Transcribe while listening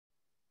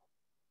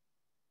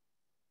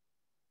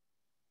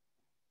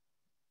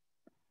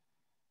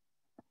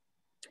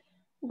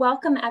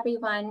Welcome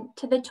everyone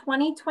to the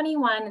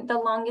 2021 The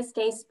Longest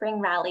Day Spring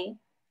Rally.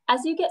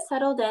 As you get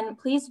settled in,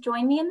 please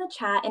join me in the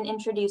chat and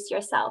introduce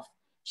yourself.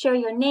 Share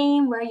your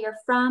name, where you're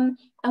from,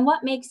 and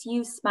what makes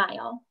you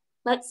smile.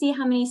 Let's see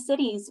how many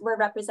cities we're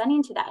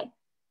representing today.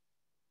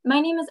 My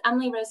name is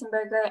Emily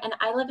Rosenberger and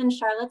I live in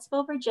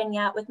Charlottesville,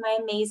 Virginia with my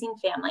amazing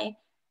family,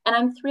 and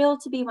I'm thrilled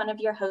to be one of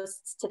your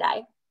hosts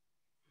today.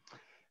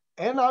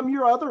 And I'm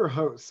your other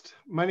host.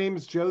 My name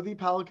is Joe the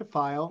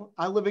Palacafile.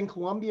 I live in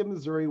Columbia,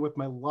 Missouri with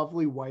my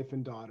lovely wife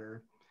and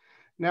daughter.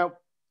 Now,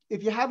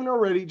 if you haven't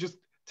already, just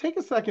take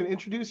a second,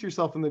 introduce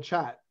yourself in the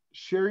chat,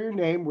 share your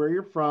name, where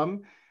you're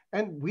from,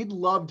 and we'd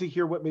love to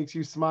hear what makes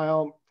you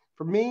smile.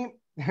 For me,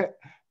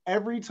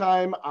 every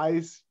time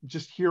I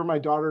just hear my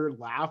daughter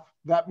laugh,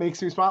 that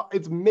makes me smile.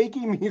 It's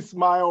making me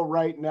smile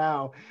right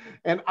now.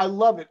 And I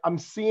love it. I'm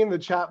seeing the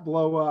chat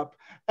blow up.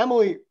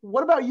 Emily,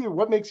 what about you?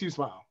 What makes you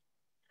smile?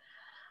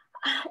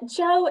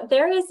 Joe,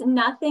 there is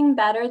nothing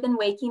better than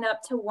waking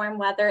up to warm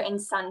weather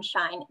and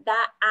sunshine.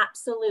 That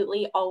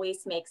absolutely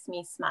always makes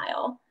me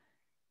smile.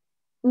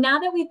 Now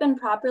that we've been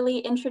properly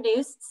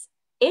introduced,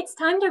 it's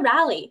time to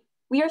rally.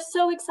 We are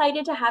so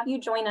excited to have you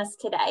join us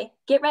today.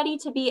 Get ready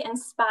to be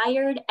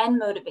inspired and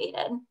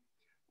motivated.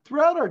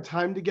 Throughout our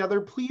time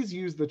together, please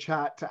use the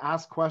chat to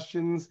ask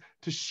questions,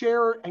 to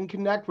share and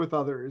connect with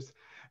others.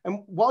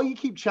 And while you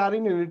keep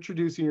chatting and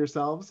introducing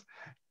yourselves,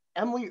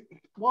 Emily,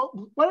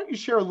 well, why don't you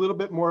share a little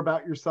bit more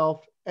about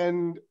yourself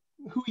and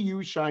who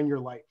you shine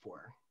your light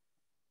for?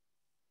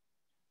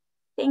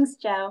 Thanks,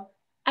 Joe.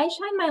 I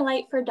shine my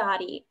light for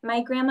Dottie,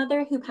 my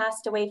grandmother who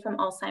passed away from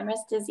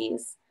Alzheimer's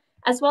disease,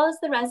 as well as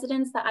the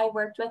residents that I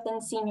worked with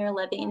in senior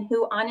living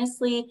who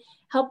honestly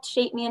helped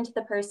shape me into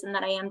the person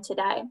that I am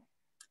today,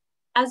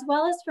 as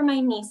well as for my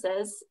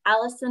nieces,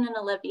 Allison and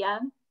Olivia,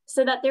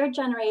 so that their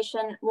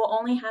generation will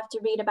only have to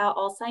read about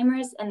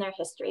Alzheimer's in their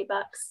history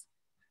books.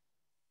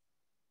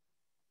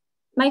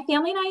 My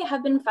family and I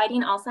have been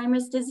fighting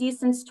Alzheimer's disease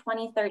since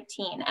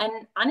 2013,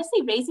 and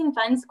honestly, raising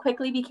funds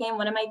quickly became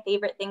one of my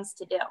favorite things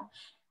to do.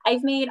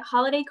 I've made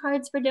holiday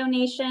cards for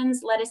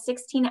donations, led a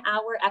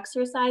 16-hour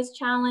exercise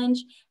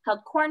challenge, held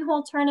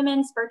cornhole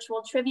tournaments,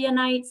 virtual trivia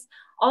nights,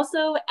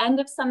 also end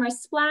of summer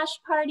splash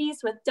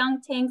parties with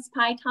dunk tanks,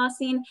 pie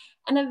tossing,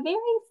 and a very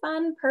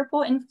fun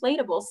purple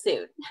inflatable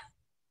suit.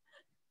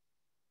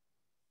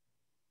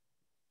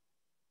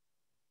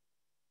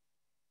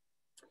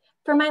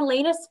 For my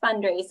latest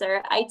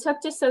fundraiser, I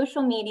took to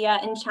social media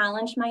and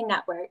challenged my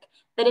network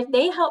that if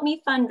they help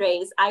me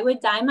fundraise, I would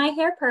dye my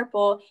hair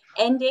purple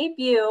and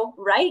debut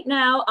right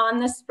now on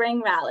the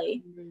spring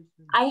rally.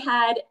 I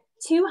had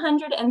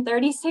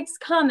 236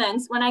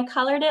 comments when I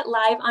colored it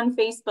live on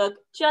Facebook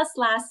just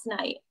last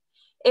night.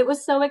 It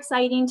was so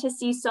exciting to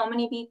see so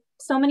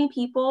many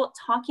people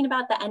talking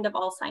about the end of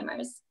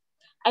Alzheimer's.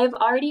 I have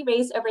already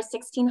raised over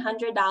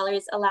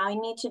 $1,600, allowing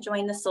me to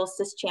join the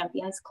Solstice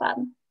Champions Club.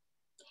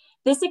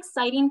 This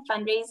exciting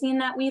fundraising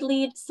that we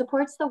lead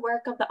supports the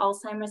work of the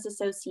Alzheimer's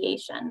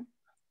Association.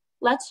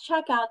 Let's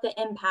check out the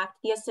impact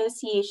the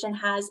association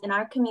has in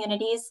our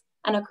communities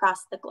and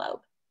across the globe.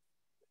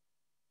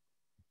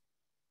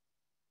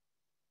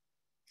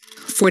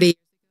 40 years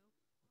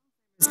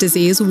ago,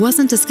 disease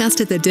wasn't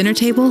discussed at the dinner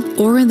table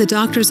or in the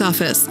doctor's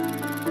office,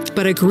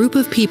 but a group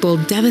of people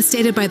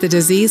devastated by the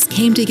disease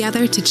came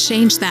together to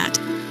change that.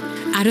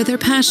 Out of their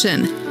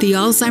passion, the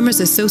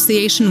Alzheimer's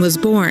Association was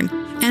born,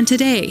 and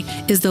today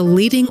is the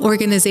leading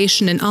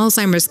organization in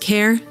Alzheimer's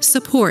care,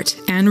 support,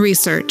 and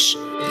research.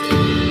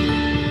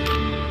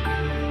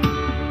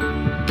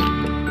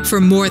 For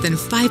more than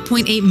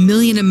 5.8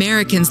 million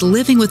Americans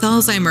living with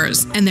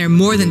Alzheimer's and their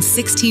more than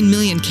 16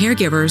 million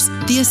caregivers,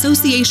 the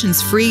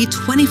association's free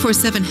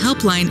 24/7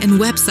 helpline and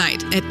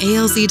website at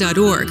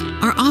alz.org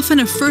are often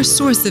a first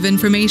source of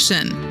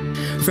information.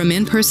 From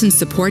in-person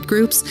support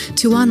groups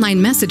to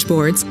online message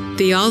boards,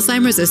 the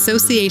Alzheimer's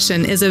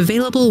Association is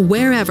available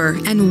wherever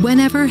and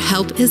whenever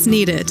help is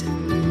needed.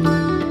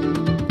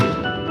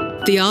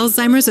 The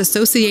Alzheimer's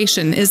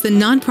Association is the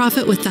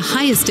nonprofit with the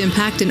highest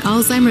impact in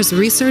Alzheimer's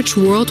research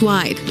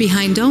worldwide,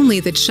 behind only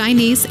the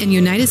Chinese and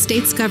United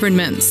States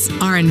governments.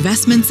 Our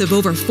investments of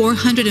over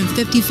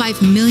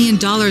 $455 million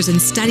in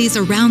studies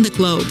around the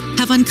globe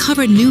have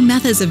uncovered new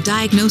methods of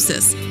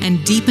diagnosis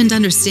and deepened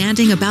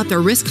understanding about the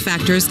risk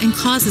factors and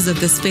causes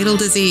of this fatal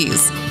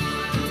disease.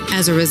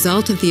 As a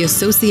result of the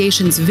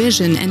association's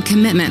vision and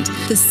commitment,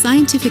 the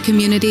scientific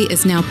community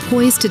is now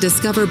poised to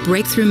discover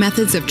breakthrough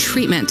methods of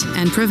treatment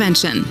and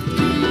prevention.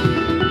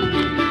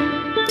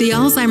 The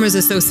Alzheimer's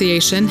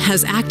Association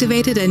has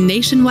activated a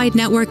nationwide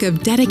network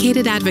of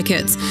dedicated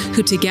advocates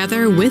who,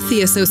 together with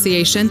the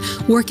association,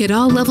 work at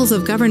all levels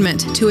of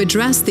government to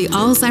address the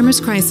Alzheimer's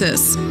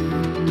crisis.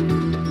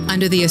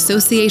 Under the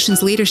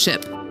association's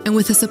leadership, and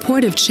with the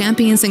support of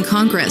champions in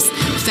Congress,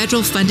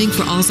 federal funding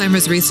for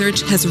Alzheimer's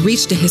research has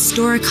reached a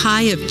historic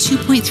high of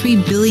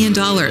 $2.3 billion,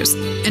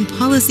 and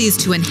policies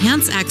to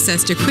enhance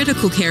access to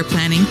critical care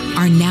planning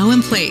are now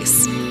in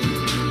place.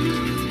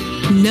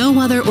 No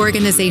other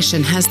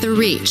organization has the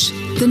reach,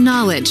 the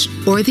knowledge,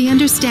 or the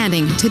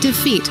understanding to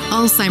defeat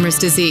Alzheimer's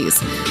disease,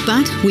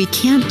 but we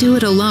can't do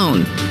it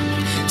alone.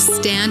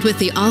 Stand with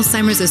the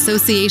Alzheimer's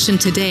Association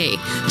today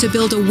to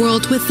build a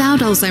world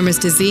without Alzheimer's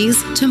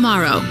disease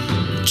tomorrow.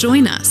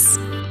 Join us.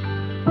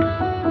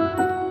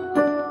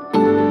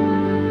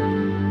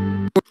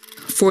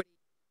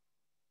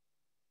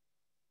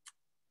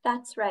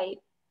 That's right.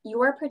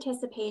 Your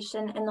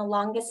participation in the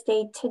longest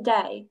day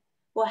today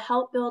will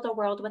help build a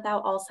world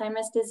without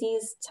Alzheimer's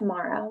disease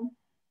tomorrow.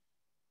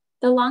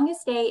 The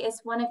longest day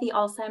is one of the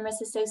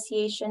Alzheimer's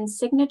Association's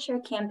signature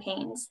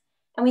campaigns,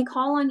 and we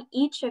call on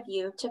each of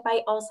you to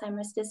fight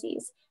Alzheimer's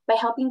disease by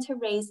helping to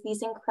raise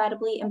these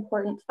incredibly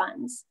important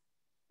funds.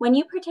 When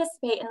you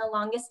participate in the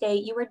longest day,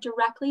 you are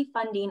directly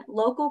funding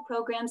local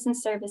programs and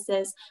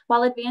services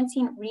while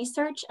advancing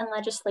research and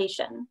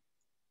legislation.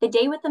 The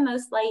day with the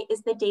most light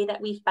is the day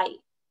that we fight.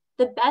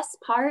 The best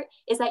part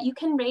is that you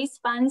can raise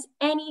funds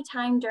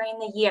anytime during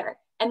the year.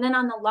 And then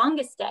on the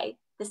longest day,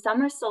 the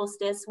summer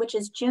solstice, which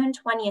is June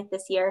 20th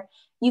this year,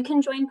 you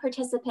can join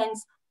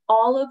participants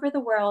all over the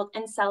world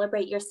and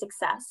celebrate your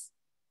success.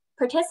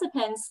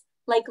 Participants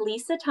like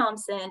Lisa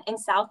Thompson in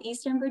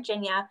Southeastern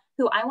Virginia,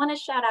 who I want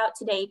to shout out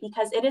today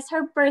because it is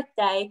her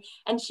birthday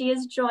and she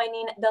is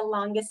joining the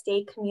longest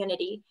day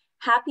community.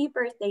 Happy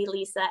birthday,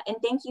 Lisa, and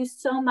thank you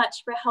so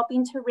much for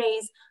helping to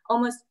raise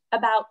almost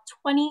about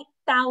 $20,000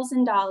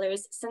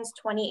 since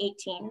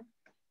 2018.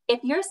 If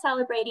you're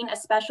celebrating a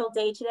special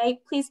day today,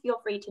 please feel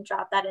free to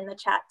drop that in the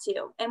chat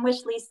too, and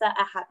wish Lisa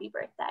a happy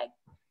birthday.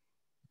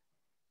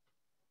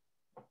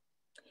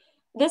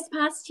 This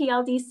past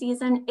TLD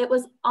season, it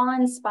was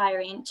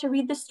awe-inspiring to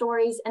read the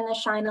stories in the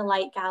Shine a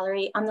Light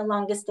Gallery on the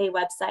Longest Day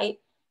website.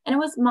 And it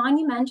was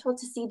monumental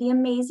to see the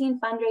amazing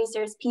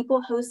fundraisers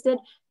people hosted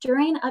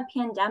during a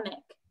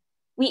pandemic.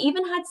 We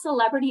even had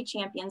celebrity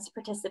champions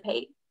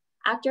participate.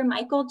 Actor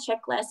Michael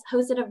Chiklis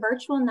hosted a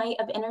virtual night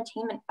of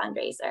entertainment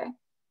fundraiser.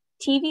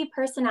 TV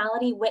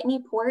personality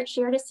Whitney Port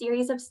shared a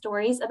series of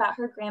stories about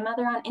her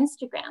grandmother on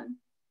Instagram.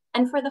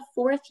 And for the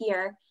 4th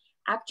year,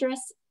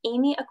 actress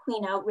Amy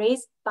Aquino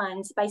raised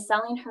funds by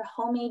selling her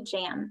homemade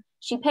jam.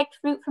 She picked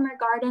fruit from her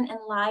garden and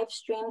live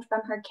streamed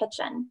from her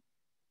kitchen.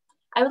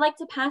 I would like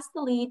to pass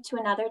the lead to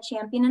another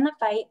champion in the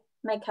fight,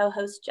 my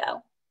co-host,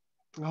 Joe.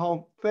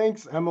 Oh,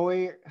 thanks,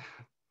 Emily.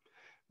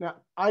 Now,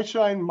 I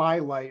shine my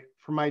light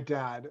for my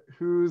dad,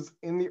 who's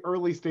in the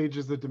early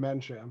stages of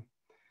dementia.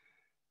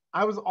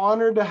 I was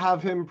honored to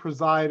have him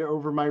preside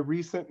over my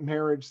recent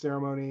marriage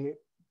ceremony,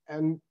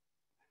 and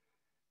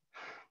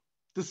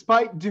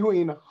despite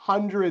doing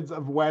hundreds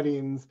of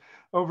weddings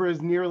over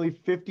his nearly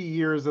 50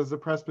 years as a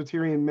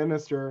Presbyterian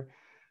minister,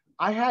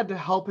 I had to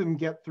help him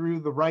get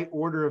through the right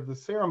order of the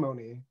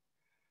ceremony.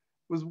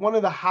 It was one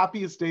of the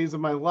happiest days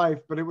of my life,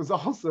 but it was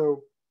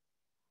also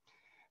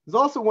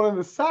one of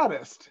the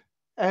saddest.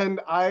 And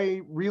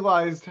I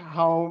realized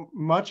how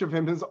much of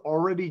him is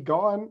already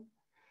gone,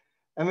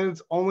 and that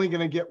it's only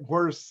going to get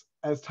worse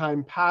as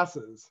time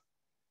passes.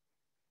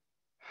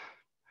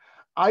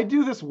 I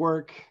do this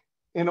work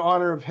in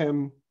honor of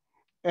him,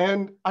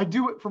 and I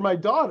do it for my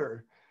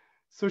daughter,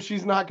 so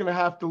she's not going to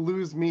have to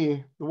lose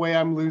me the way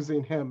I'm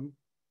losing him.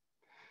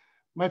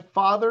 My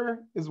father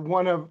is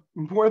one of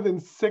more than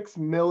 6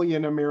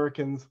 million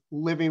Americans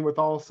living with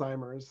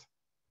Alzheimer's.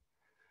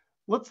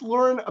 Let's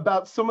learn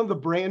about some of the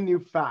brand new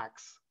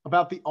facts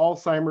about the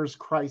Alzheimer's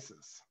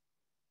crisis.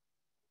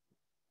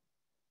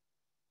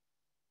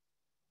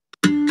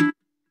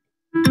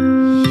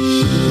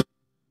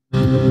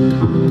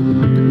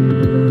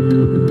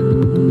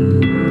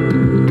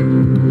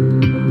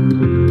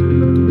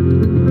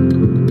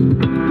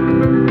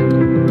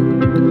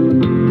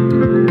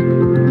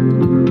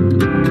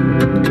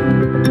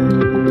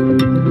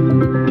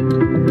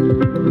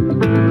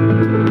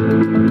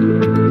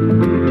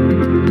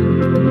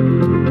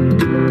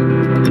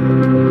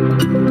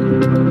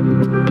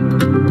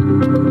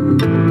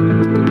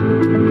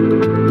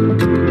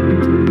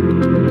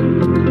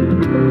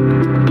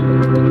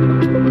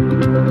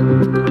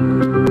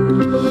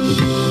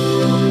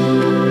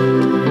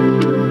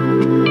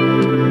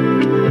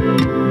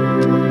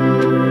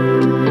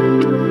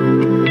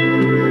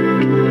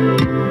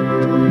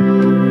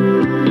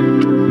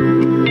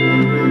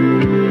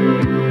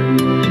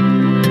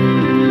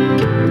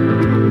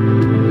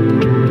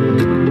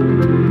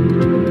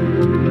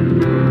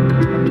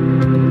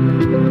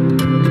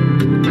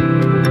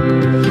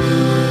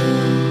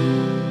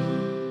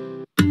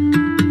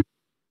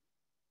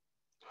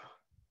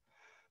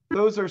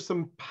 Those are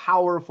some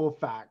powerful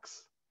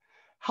facts.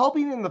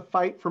 Helping in the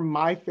fight for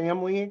my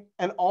family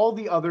and all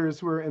the others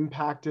who are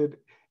impacted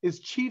is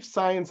Chief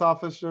Science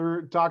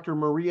Officer Dr.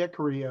 Maria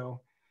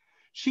Carrillo.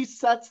 She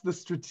sets the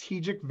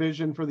strategic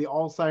vision for the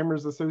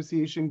Alzheimer's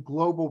Association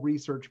Global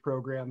Research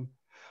Program.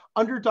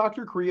 Under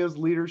Dr. Carrillo's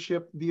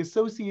leadership, the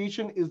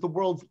association is the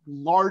world's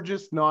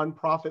largest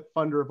nonprofit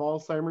funder of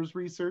Alzheimer's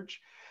research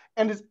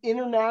and is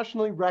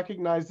internationally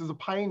recognized as a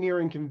pioneer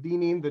in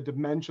convening the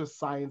dementia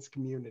science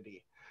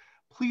community.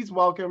 Please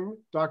welcome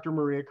Dr.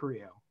 Maria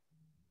Carrillo.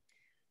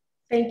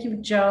 Thank you,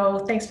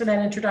 Joe. Thanks for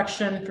that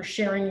introduction, for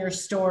sharing your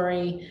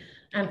story,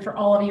 and for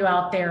all of you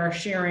out there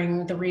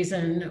sharing the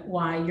reason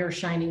why you're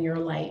shining your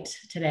light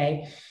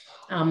today.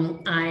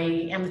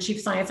 I am the Chief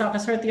Science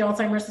Officer at the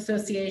Alzheimer's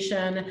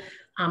Association.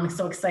 I'm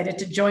so excited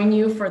to join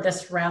you for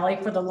this rally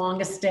for the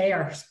longest day,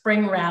 our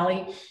spring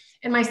rally.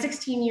 In my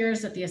 16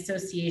 years at the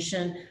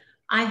association,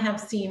 I have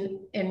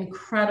seen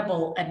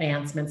incredible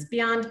advancements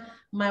beyond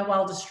my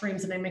wildest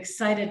dreams, and I'm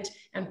excited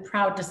and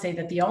proud to say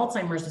that the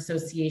Alzheimer's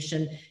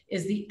Association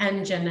is the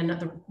engine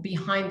and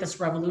behind this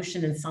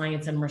revolution in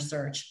science and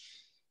research.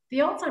 The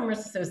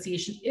Alzheimer's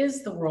Association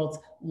is the world's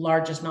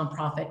largest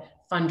nonprofit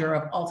funder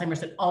of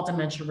Alzheimer's and all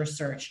dementia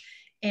research.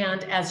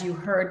 And as you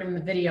heard in the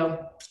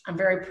video, I'm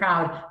very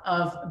proud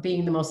of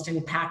being the most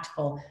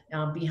impactful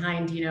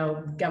behind,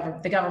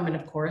 the government,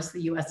 of course,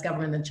 the US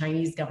government, the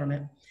Chinese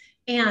government.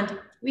 And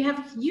we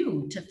have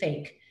you to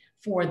thank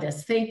for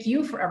this. Thank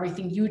you for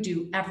everything you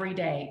do every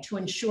day to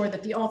ensure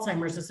that the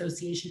Alzheimer's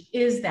Association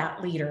is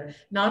that leader,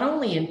 not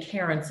only in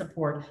care and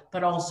support,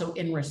 but also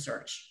in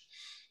research.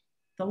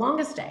 The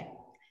longest day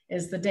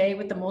is the day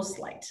with the most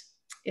light.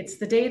 It's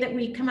the day that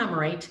we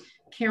commemorate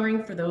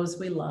caring for those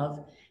we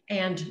love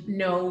and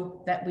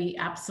know that we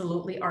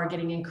absolutely are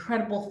getting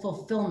incredible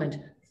fulfillment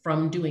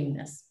from doing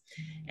this.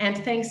 And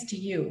thanks to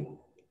you,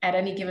 at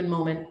any given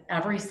moment,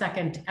 every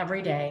second,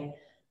 every day,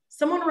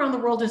 someone around the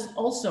world is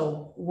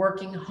also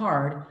working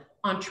hard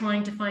on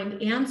trying to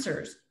find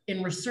answers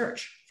in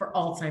research for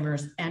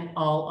Alzheimer's and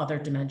all other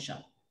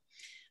dementia.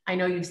 I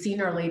know you've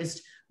seen our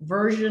latest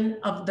version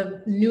of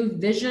the new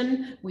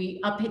vision.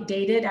 We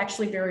updated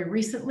actually very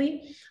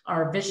recently.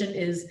 Our vision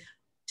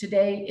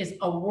today is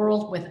a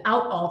world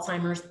without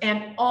Alzheimer's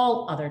and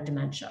all other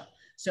dementia.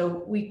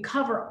 So we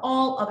cover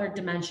all other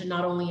dementia,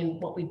 not only in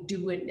what we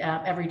do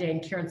every day in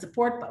care and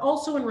support, but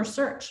also in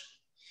research.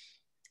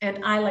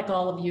 And I, like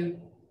all of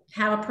you,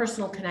 have a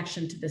personal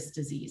connection to this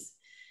disease,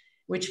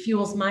 which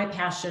fuels my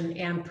passion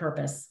and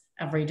purpose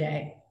every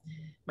day.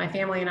 My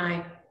family and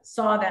I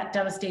saw that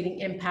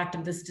devastating impact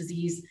of this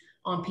disease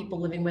on people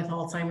living with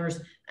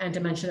Alzheimer's and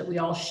dementia that we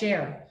all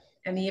share,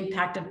 and the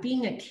impact of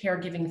being a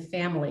caregiving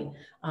family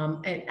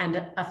and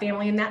a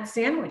family in that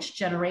sandwich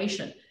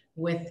generation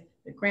with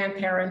the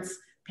grandparents,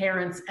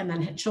 parents, and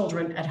then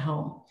children at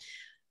home.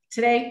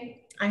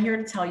 Today, I'm here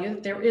to tell you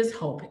that there is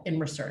hope in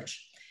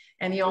research,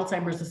 and the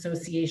Alzheimer's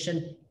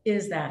Association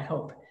is that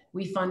hope.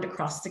 We fund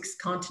across 6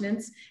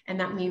 continents, and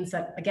that means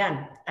that,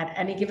 again, at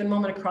any given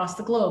moment across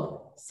the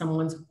globe,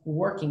 someone's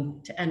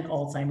working to end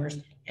Alzheimer's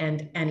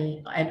and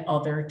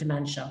other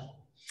dementia.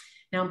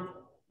 Now,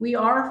 we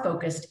are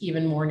focused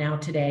even more now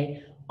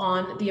today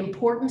on the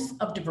importance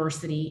of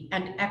diversity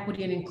and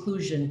equity and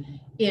inclusion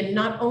in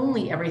not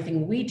only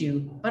everything we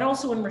do, but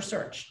also in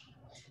research.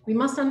 We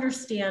must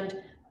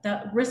understand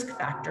the risk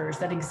factors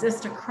that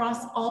exist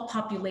across all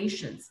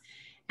populations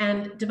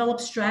and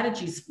develop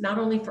strategies not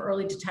only for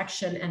early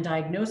detection and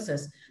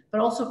diagnosis, but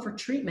also for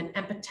treatment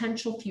and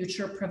potential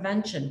future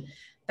prevention.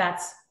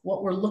 That's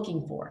what we're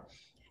looking for.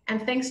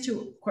 And thanks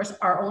to, of course,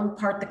 our own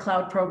Part the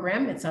Cloud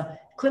program. It's a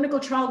clinical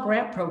trial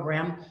grant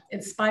program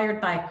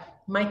inspired by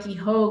Mikey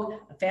Hogue,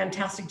 a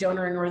fantastic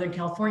donor in Northern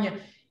California.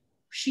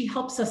 She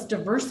helps us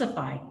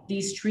diversify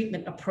these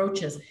treatment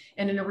approaches.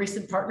 And in a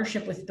recent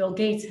partnership with Bill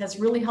Gates has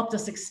really helped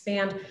us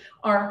expand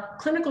our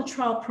clinical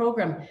trial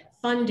program,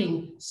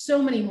 funding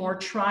so many more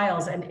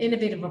trials and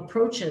innovative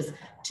approaches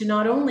to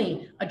not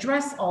only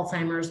address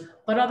Alzheimer's,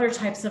 but other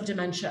types of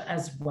dementia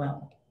as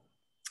well.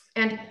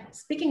 And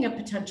speaking of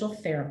potential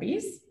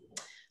therapies,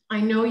 I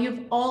know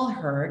you've all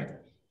heard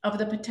of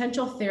the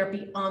potential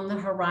therapy on the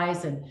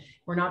horizon.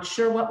 We're not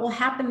sure what will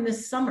happen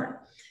this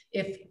summer,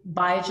 if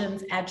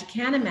Biogen's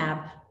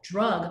aducanumab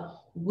drug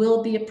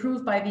will be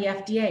approved by the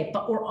FDA,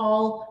 but we're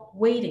all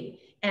waiting.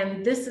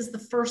 And this is the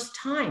first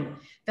time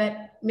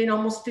that in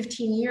almost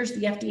 15 years,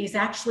 the FDA has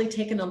actually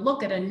taken a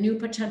look at a new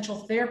potential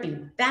therapy.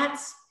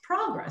 That's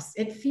progress.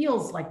 It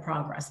feels like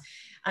progress.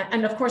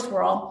 And of course,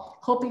 we're all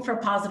hoping for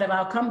a positive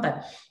outcome,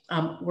 but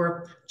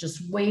we're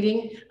just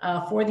waiting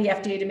for the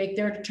FDA to make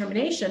their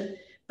determination.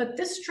 But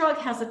this drug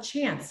has a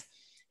chance,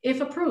 if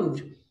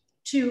approved,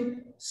 to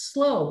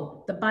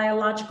slow the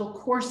biological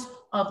course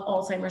of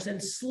Alzheimer's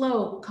and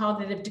slow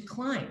cognitive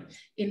decline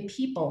in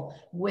people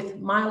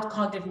with mild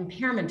cognitive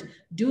impairment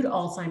due to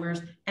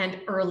Alzheimer's and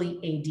early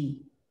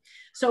AD.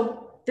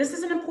 So this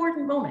is an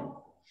important moment,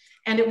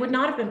 and it would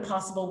not have been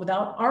possible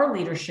without our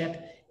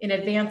leadership in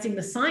advancing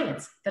the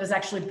science that has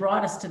actually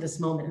brought us to this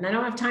moment. And I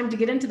don't have time to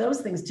get into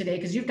those things today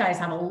because you guys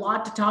have a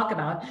lot to talk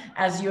about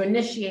as you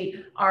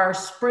initiate our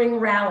spring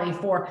rally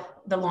for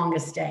the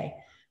longest day.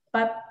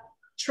 But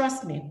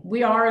trust me,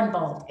 we are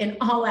involved in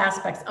all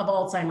aspects of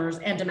Alzheimer's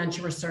and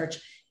dementia research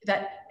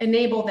that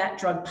enable that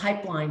drug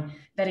pipeline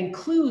that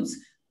includes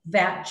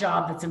that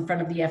job that's in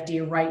front of the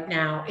FDA right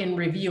now in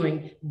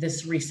reviewing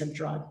this recent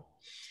drug.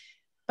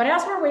 But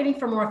as we're waiting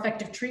for more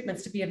effective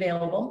treatments to be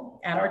available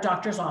at our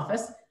doctor's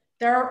office,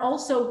 there are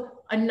also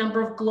a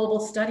number of global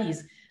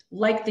studies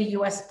like the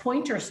US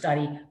Pointer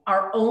study,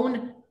 our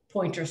own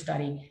pointer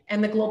study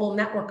and the global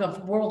network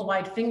of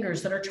worldwide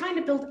fingers that are trying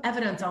to build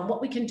evidence on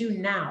what we can do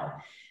now.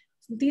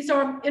 These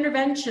are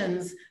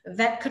interventions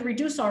that could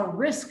reduce our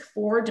risk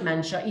for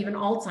dementia, even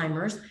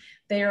Alzheimer's.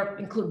 They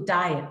include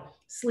diet,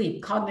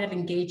 sleep, cognitive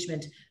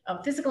engagement,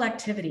 physical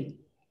activity.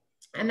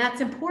 And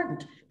that's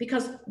important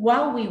because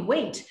while we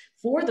wait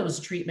for those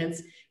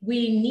treatments,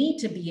 we need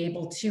to be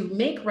able to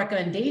make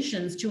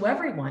recommendations to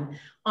everyone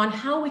on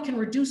how we can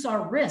reduce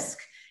our risk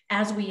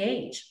as we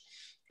age.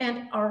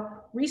 And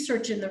our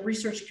research in the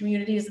research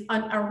community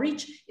our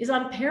reach is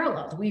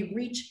unparalleled. We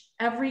reach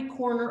every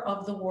corner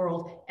of the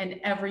world, and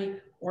every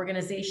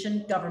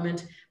organization,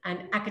 government,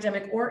 and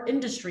academic or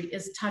industry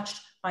is touched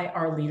by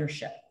our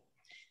leadership.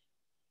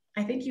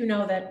 I think you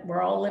know that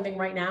we're all living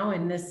right now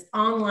in this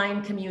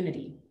online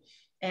community.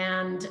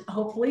 And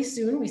hopefully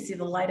soon we see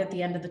the light at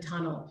the end of the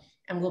tunnel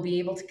and we'll be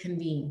able to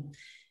convene.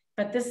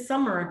 But this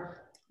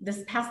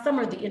past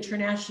summer, the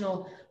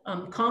international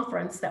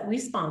conference that we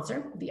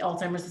sponsor, the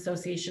Alzheimer's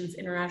Association's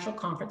International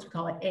Conference, we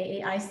call it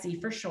AAIC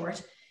for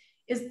short,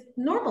 is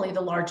normally the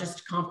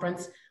largest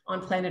conference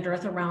on planet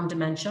Earth around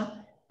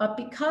dementia. But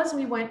because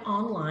we went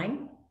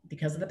online,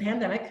 because of the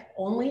pandemic,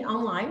 only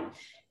online,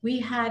 we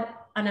had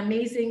an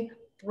amazing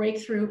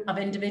breakthrough of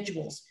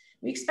individuals.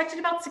 We expected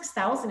about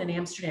 6,000 in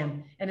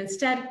Amsterdam, and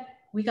instead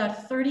we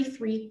got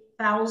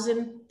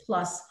 33,000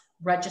 plus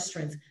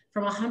registrants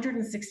from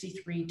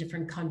 163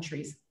 different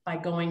countries by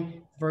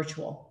going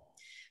virtual.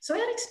 So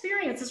that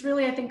experience has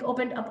really, I think,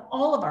 opened up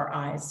all of our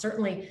eyes.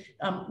 Certainly,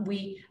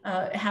 we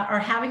are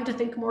having to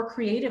think more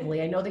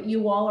creatively. I know that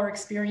you all are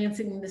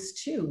experiencing this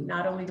too,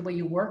 not only the way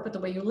you work, but the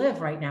way you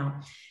live right now.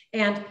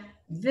 And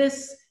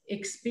this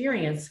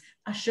experience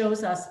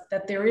shows us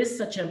that there is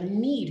such a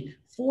need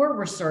for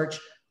research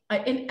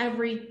in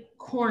every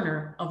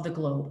corner of the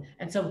globe.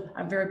 And so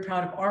I'm very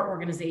proud of our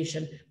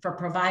organization for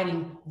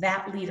providing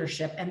that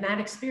leadership and that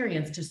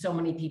experience to so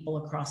many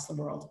people across the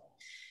world.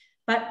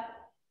 But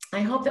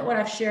I hope that what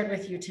I've shared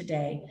with you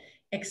today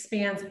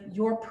expands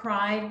your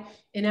pride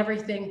in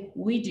everything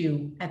we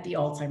do at the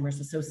Alzheimer's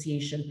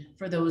Association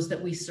for those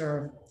that we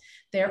serve.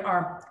 There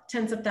are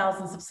tens of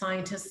thousands of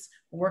scientists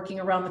working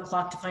around the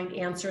clock to find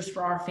answers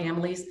for our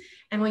families.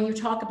 And when you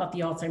talk about the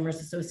Alzheimer's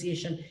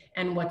Association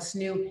and what's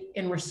new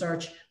in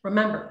research,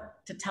 remember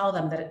to tell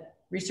them that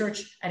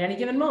research at any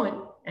given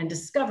moment and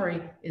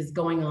discovery is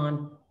going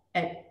on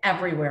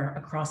everywhere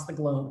across the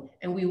globe.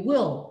 And we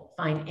will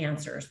find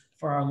answers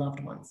for our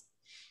loved ones.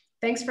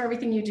 Thanks for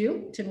everything you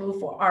do to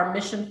move our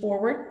mission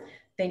forward.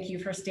 Thank you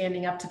for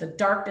standing up to the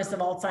darkness of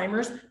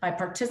Alzheimer's by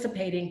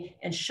participating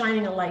and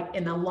shining a light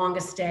in the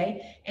longest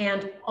day,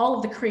 and all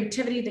of the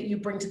creativity that you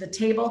bring to the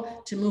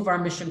table to move our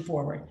mission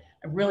forward.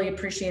 I really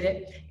appreciate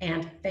it.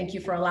 And thank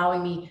you for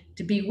allowing me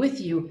to be with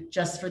you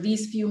just for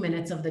these few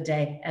minutes of the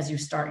day as you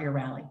start your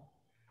rally.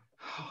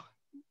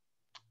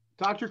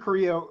 Dr.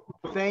 Carrillo,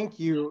 thank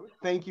you.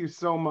 Thank you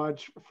so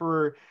much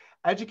for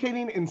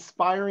educating,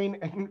 inspiring,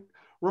 and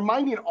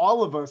reminding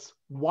all of us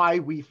why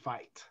we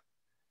fight.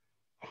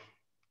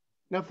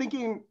 Now,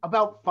 thinking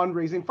about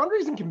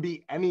fundraising can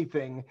be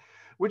anything,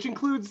 which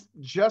includes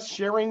just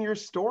sharing your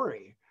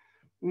story.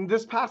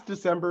 This past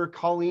December,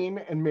 Colleen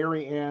and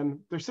Mary Ann,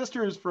 their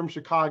sisters from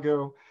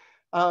Chicago,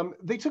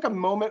 they took a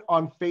moment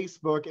on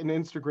Facebook and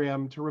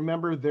Instagram to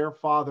remember their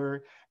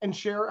father and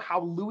share how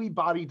Lewy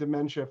body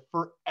dementia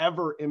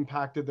forever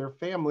impacted their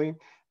family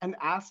and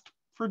asked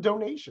for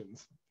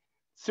donations.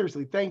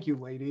 Seriously, thank you,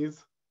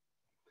 ladies.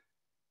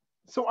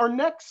 So our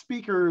next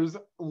speakers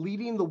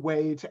leading the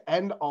way to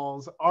end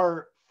alls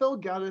are Phil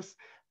Guttis,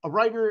 a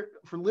writer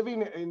for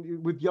living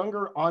with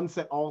younger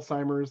onset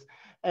Alzheimer's,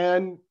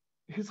 and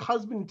his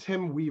husband,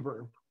 Tim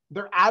Weaver.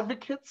 They're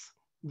advocates,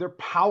 they're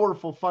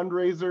powerful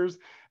fundraisers,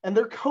 and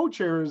they're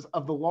co-chairs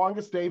of the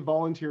Longest Day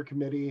Volunteer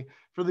Committee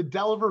for the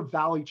Delaware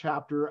Valley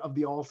chapter of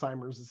the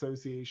Alzheimer's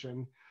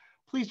Association.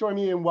 Please join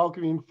me in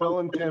welcoming Phil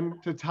and Tim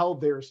to tell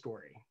their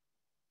story.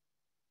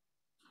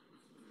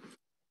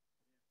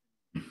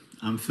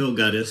 I'm Phil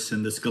Guttis,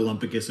 and this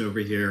Galumpicus over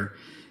here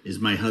is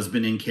my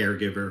husband and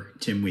caregiver,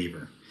 Tim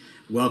Weaver.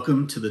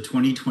 Welcome to the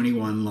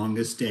 2021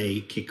 Longest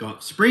Day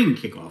Spring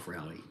Kickoff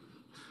Rally.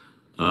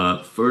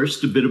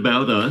 First, a bit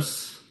about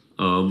us.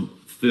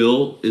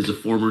 Phil is a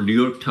former New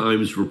York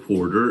Times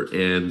reporter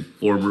and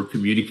former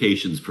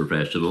communications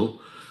professional.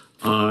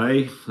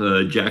 I,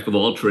 jack of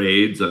all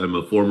trades, I'm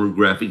a former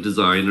graphic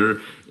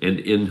designer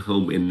and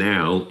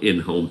now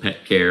in-home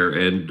pet care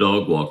and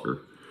dog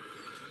walker.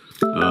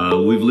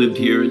 We've lived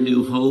here in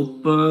New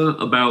Hope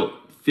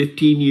about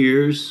 15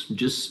 years,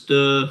 just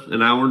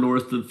an hour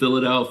north of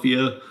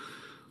Philadelphia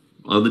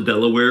on the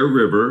Delaware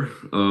River.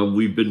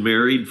 We've been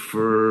married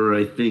for,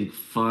 I think,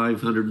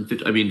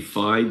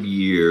 5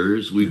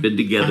 years. We've been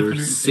together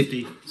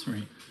 550. That's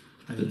right.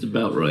 That's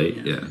about right,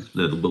 yeah.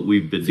 No, but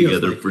we've been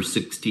together for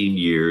 16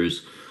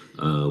 years.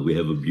 We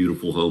have a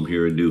beautiful home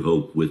here in New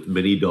Hope with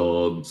many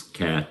dogs,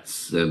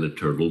 cats, and a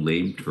turtle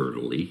named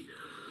Turtley.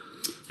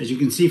 As you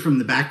can see from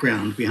the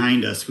background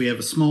behind us, we have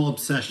a small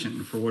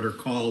obsession for what are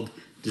called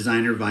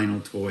designer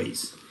vinyl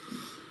toys.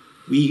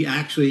 We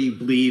actually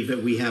believe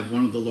that we have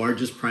one of the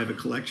largest private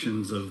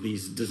collections of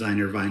these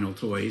designer vinyl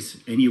toys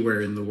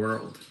anywhere in the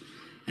world.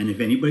 And if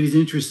anybody's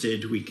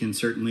interested, we can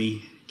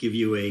certainly give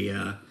you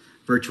a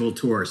virtual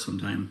tour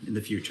sometime in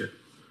the future.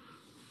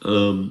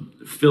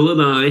 Phil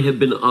and I have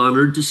been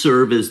honored to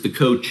serve as the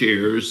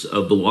co-chairs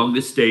of the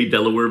Longest Day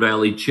Delaware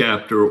Valley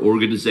Chapter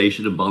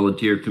Organization and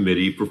Volunteer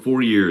Committee for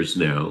 4 years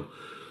now.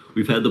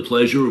 We've had the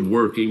pleasure of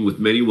working with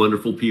many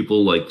wonderful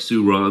people like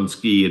Sue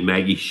Ronsky and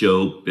Maggie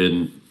Shope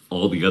and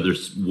all the other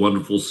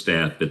wonderful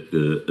staff at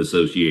the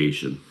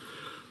association.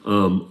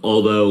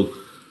 Although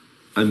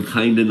I'm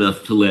kind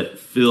enough to let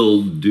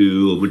Phil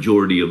do a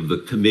majority of the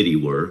committee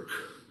work.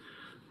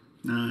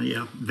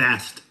 Yeah,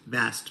 vast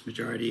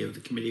majority of the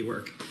committee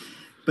work.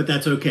 But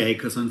that's okay,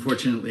 because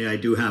unfortunately I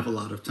do have a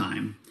lot of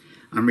time.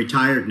 I'm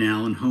retired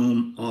now and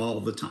home all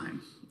the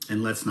time.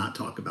 And let's not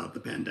talk about the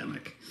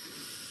pandemic.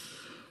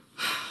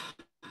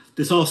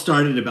 This all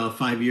started about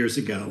 5 years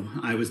ago.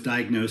 I was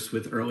diagnosed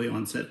with early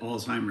onset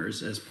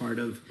Alzheimer's as part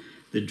of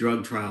the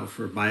drug trial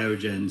for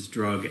Biogen's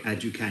drug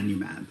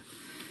aducanumab.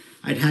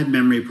 I'd had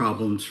memory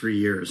problems for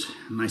years.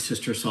 My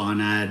sister saw an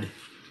ad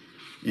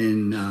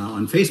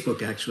on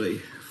Facebook, actually,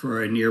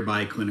 for a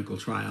nearby clinical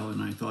trial,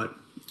 and I thought,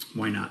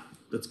 why not?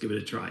 Let's give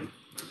it a try.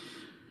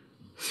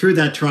 Through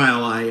that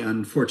trial, I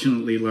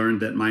unfortunately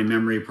learned that my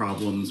memory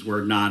problems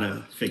were not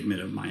a figment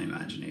of my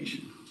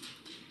imagination.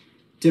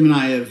 Tim and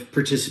I have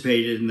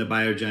participated in the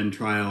Biogen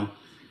trial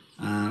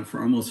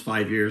for almost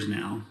 5 years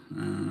now,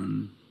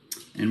 and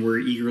we're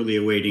eagerly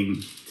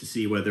awaiting to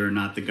see whether or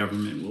not the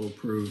government will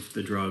approve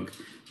the drug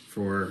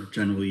for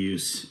general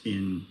use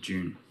in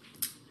June.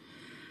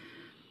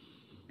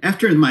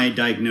 After my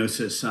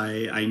diagnosis,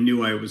 I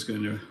knew I was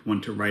going to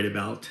want to write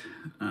about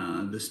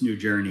this new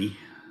journey.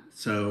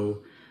 So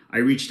I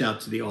reached out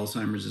to the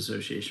Alzheimer's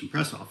Association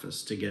press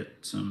office to get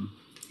some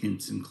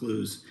hints and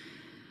clues.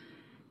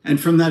 And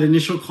from that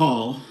initial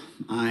call,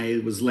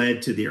 I was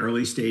led to the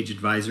Early Stage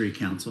Advisory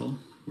Council,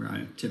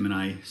 where Tim and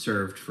I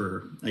served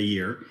for a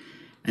year,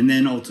 and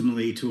then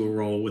ultimately to a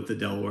role with the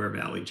Delaware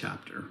Valley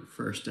chapter,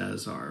 first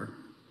as our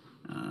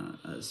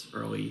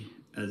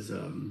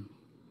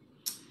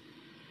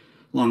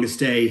Longest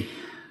Day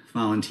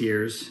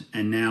volunteers,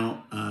 and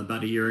now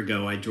about a year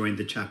ago I joined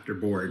the chapter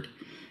board,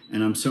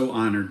 and I'm so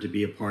honored to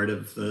be a part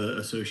of the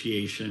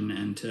association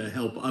and to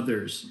help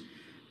others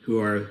who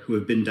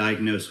have been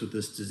diagnosed with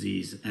this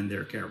disease and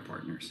their care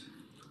partners.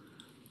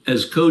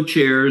 As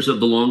co-chairs of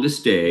the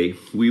Longest Day,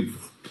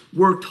 we've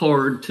worked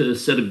hard to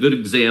set a good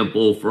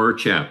example for our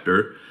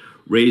chapter,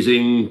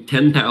 raising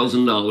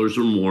 $10,000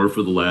 or more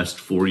for the last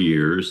 4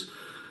 years.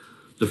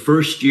 The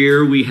first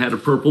year we had a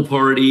purple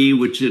party,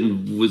 which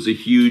was a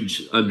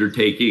huge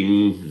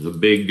undertaking, a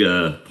big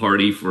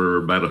party for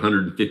about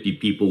 150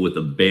 people with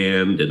a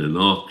band and an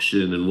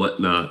auction and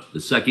whatnot.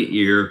 The second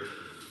year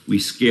we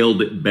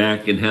scaled it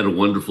back and had a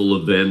wonderful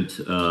event,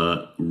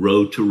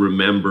 Row to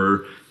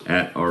Remember,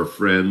 at our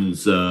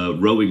friend's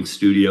rowing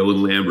studio in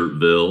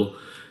Lambertville.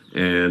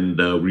 And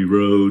we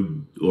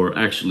rowed, or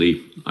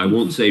actually, I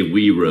won't say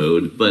we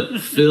rowed, but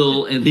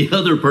Phil and the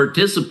other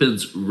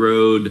participants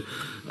rowed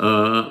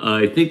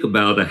I think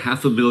about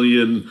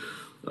 500,000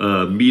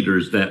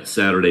 meters that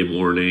Saturday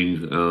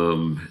morning.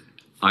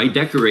 I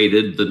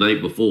decorated the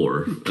night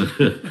before.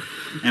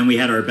 And we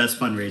had our best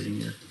fundraising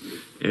year.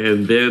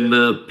 And then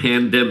the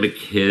pandemic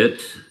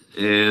hit,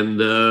 and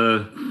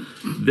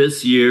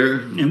this year...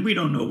 And we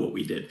don't know what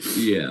we did.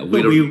 Yeah.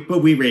 But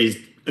we raised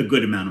a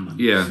good amount of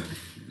money. Yeah.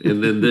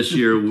 And then this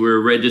year we're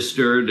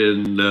registered,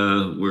 and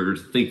we're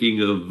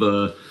thinking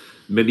of...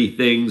 many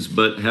things,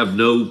 but have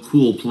no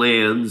cool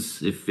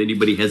plans. If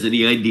anybody has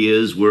any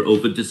ideas, we're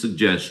open to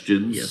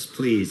suggestions. Yes,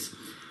 please.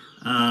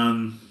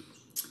 And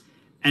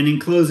in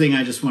closing,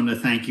 I just want to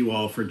thank you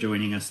all for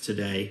joining us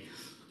today.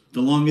 The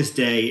Longest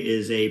Day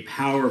is a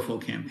powerful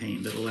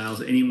campaign that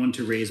allows anyone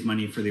to raise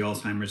money for the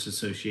Alzheimer's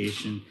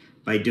Association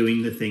by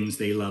doing the things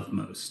they love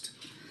most.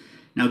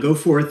 Now go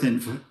forth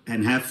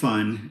and have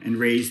fun and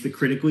raise the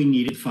critically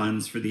needed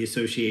funds for the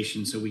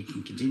association so we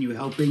can continue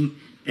helping,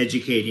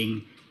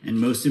 educating, and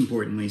most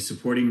importantly,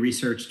 supporting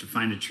research to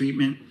find a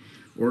treatment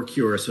or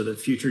cure so that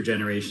future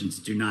generations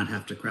do not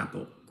have to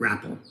grapple.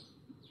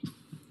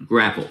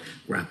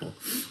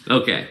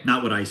 Okay.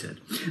 Not what I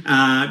said.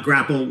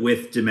 Grapple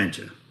with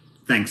dementia.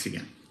 Thanks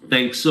again.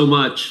 Thanks so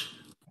much.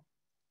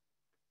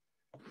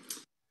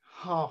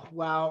 Oh,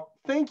 wow.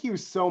 Thank you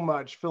so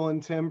much, Phil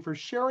and Tim, for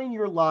sharing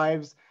your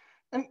lives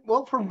and,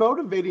 well, for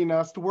motivating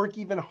us to work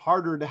even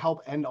harder to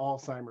help end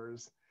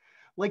Alzheimer's.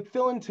 Like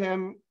Phil and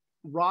Tim,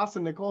 Ross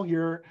and Nicole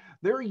here,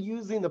 they're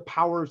using the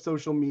power of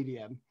social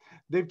media.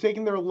 They've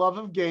taken their love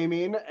of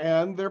gaming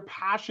and their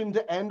passion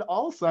to end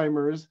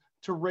Alzheimer's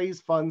to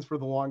raise funds for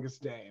the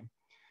Longest Day.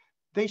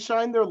 They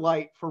shine their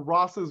light for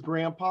Ross's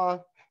grandpa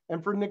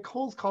and for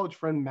Nicole's college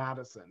friend,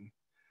 Madison.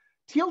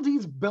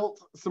 TLD's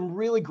built some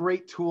really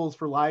great tools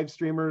for live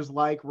streamers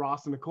like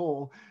Ross and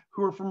Nicole,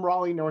 who are from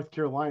Raleigh, North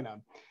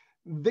Carolina.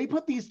 They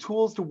put these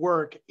tools to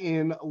work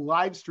in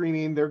live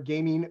streaming their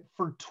gaming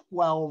for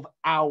 12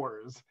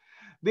 hours.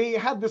 They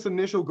had this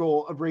initial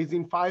goal of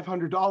raising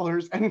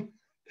 $500 and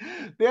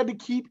they had to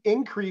keep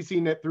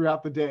increasing it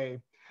throughout the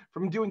day.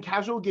 From doing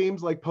casual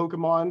games like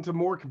Pokemon to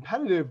more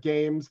competitive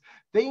games,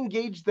 they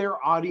engaged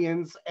their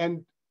audience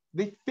and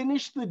they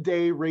finished the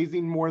day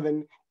raising more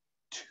than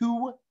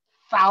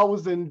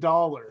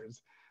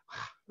 $2,000.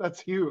 That's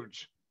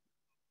huge.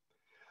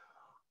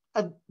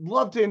 I'd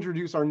love to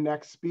introduce our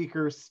next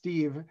speaker,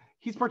 Steve.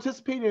 He's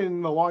participated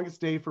in the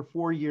longest day for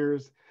 4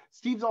 years.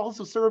 Steve's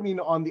also serving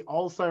on the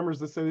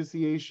Alzheimer's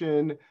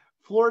Association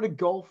Florida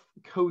Gulf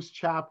Coast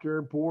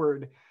Chapter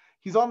Board.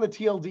 He's on the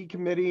TLD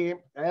committee,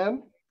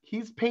 and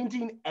he's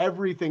painting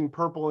everything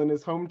purple in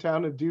his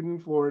hometown of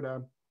Duden,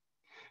 Florida.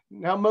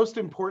 Now, most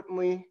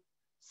importantly,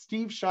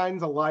 Steve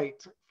shines a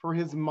light for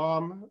his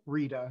mom,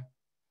 Rita.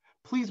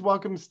 Please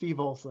welcome Steve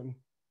Olson.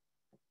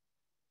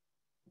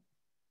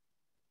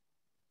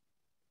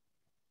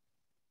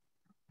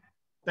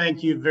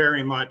 Thank you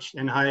very much,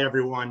 and hi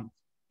everyone.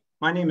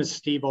 My name is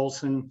Steve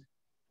Olson,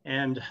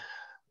 and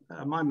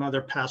my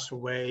mother passed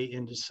away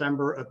in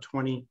December of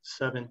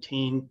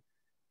 2017,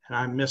 and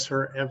I miss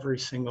her every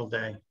single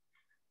day.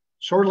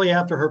 Shortly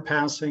after her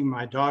passing,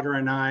 my daughter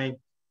and I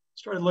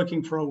started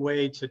looking for a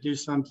way to do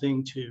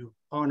something to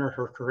honor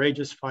her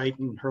courageous fight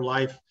in her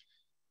life.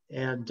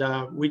 And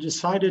we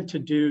decided to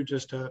do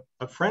just a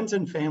friends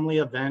and family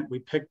event. We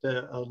picked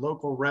a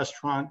local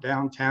restaurant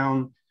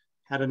downtown,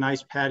 had a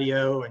nice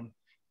patio, and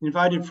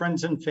invited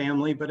friends and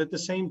family. But at the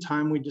same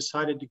time, we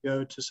decided to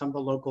go to some of the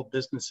local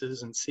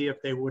businesses and see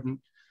if they wouldn't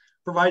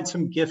provide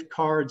some gift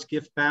cards,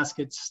 gift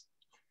baskets,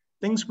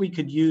 things we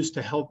could use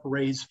to help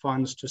raise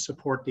funds to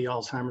support the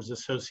Alzheimer's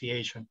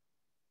Association.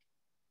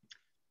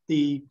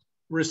 The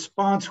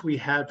response we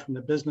had from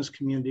the business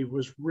community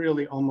was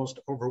really almost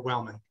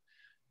overwhelming.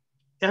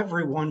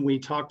 Everyone we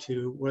talked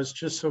to was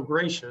just so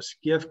gracious.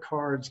 Gift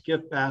cards,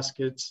 gift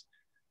baskets,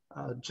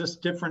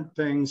 just different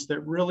things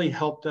that really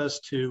helped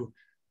us to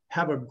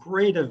have a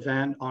great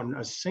event on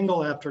a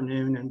single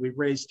afternoon. And we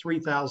raised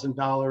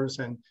 $3,000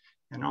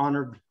 and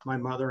honored my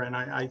mother. And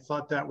I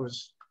thought it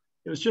was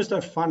just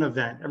a fun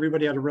event.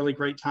 Everybody had a really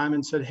great time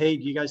and said, hey,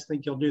 do you guys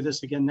think you'll do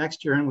this again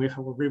next year? And we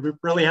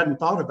really hadn't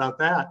thought about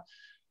that.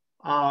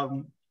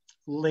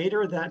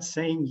 Later that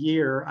same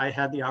year, I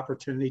had the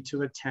opportunity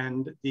to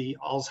attend the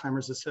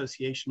Alzheimer's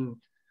Association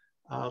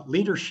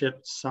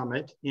Leadership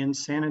Summit in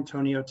San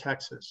Antonio,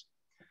 Texas.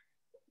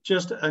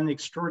 Just an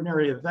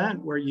extraordinary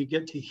event where you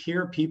get to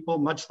hear people,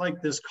 much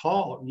like this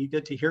call, you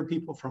get to hear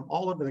people from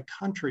all over the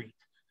country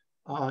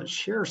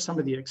share some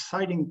of the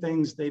exciting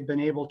things they've been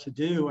able to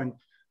do, and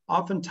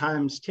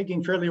oftentimes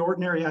taking fairly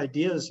ordinary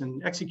ideas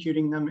and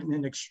executing them in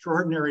an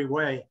extraordinary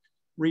way,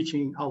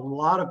 reaching a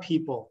lot of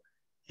people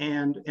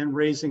and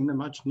raising the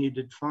much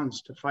needed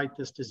funds to fight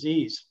this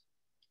disease.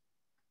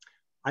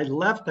 I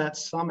left that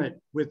summit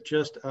with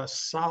just a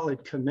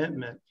solid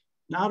commitment,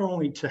 not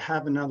only to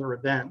have another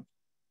event,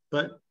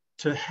 but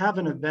to have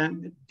an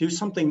event, do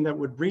something that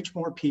would reach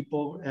more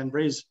people and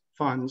raise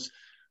funds.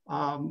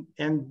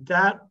 And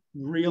that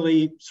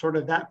really, sort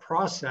of that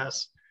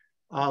process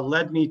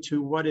led me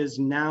to what is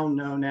now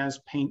known as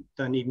Paint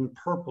Dunedin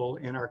Purple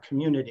in our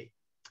community.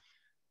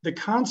 The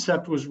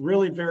concept was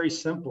really very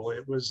simple.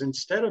 It was,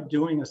 instead of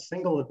doing a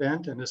single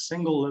event in a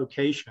single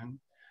location,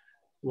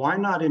 why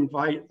not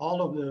invite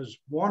all of those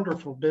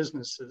wonderful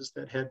businesses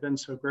that had been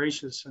so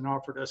gracious and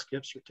offered us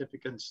gift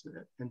certificates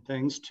and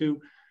things to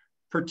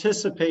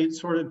participate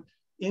sort of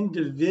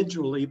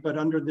individually, but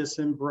under this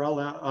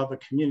umbrella of a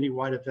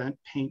community-wide event,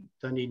 Paint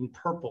Dunedin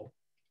Purple.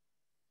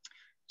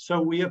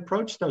 So we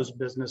approached those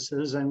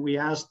businesses and we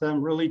asked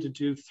them really to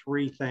do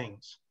three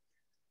things.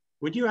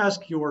 Would you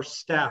ask your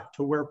staff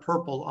to wear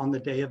purple on the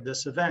day of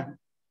this event?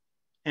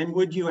 And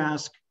would you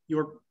ask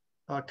your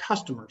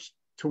customers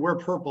to wear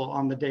purple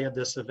on the day of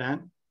this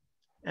event?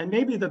 And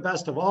maybe the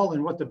best of all,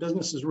 and what the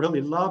businesses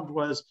really loved,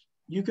 was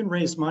you can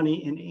raise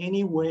money in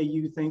any way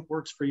you think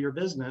works for your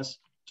business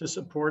to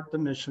support the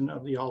mission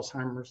of the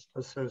Alzheimer's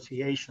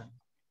Association.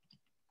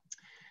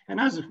 And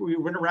as we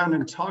went around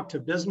and talked to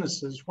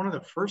businesses, one of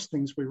the first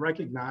things we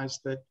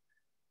recognized that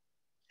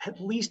at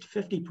least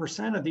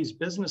 50% of these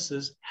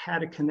businesses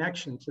had a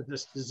connection to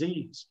this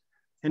disease.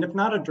 And if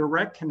not a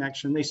direct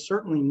connection, they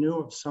certainly knew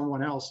of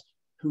someone else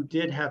who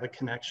did have a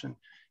connection.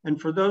 And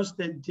for those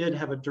that did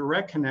have a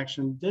direct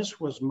connection, this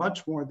was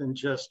much more than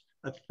just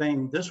a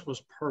thing. This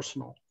was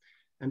personal.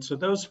 And so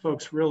those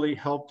folks really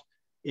helped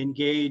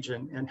engage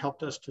and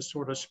helped us to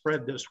sort of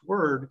spread this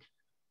word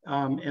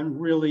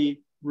and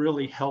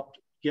really helped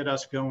get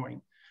us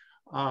going.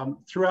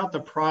 Throughout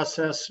the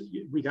process,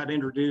 we got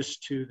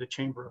introduced to the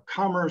Chamber of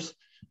Commerce,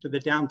 to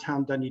the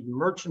Downtown Dunedin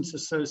Merchants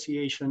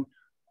Association,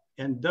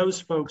 and those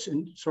folks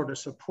sort of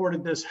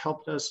supported this,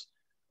 helped us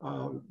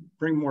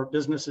bring more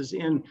businesses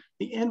in.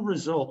 The end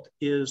result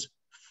is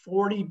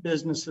 40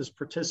 businesses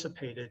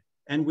participated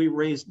and we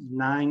raised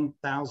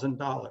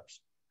 $9,000.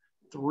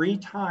 3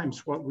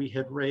 times what we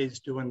had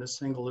raised doing the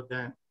single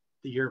event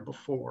the year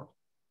before.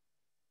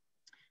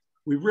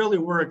 We really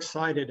were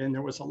excited, and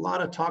there was a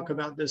lot of talk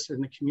about this in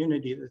the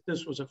community, that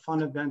this was a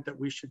fun event that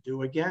we should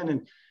do again.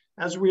 And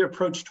As we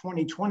approached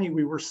 2020,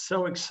 we were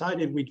so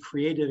excited. We'd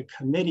created a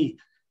committee,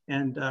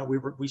 and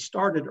we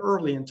started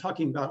early and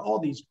talking about all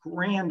these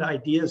grand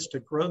ideas to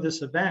grow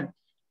this event,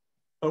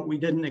 but we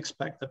didn't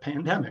expect the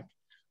pandemic.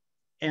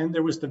 And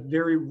there was the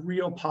very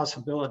real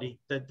possibility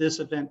that this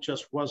event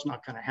just was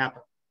not going to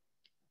happen.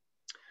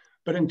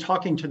 But in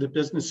talking to the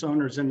business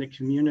owners in the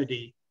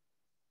community,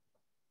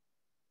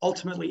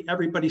 ultimately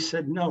everybody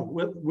said, no,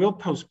 we'll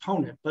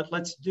postpone it, but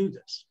let's do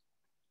this.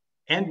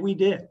 And we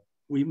did.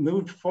 We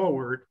moved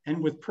forward,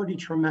 and with pretty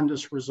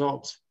tremendous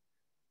results.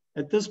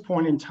 At this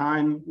point in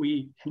time,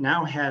 we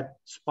now had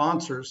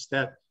sponsors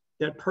that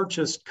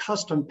purchased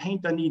custom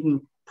Paint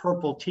Dunedin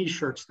purple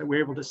t-shirts that we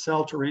were able to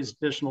sell to raise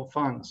additional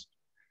funds.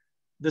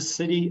 The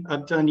city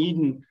of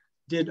Dunedin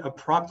did a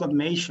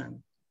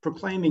proclamation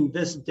proclaiming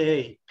this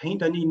day,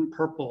 Paint Dunedin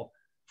Purple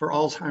for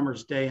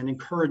Alzheimer's Day, and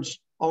encouraged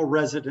all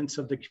residents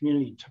of the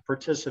community to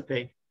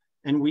participate.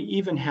 And we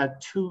even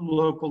had 2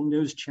 local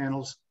news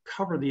channels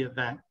cover the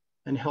event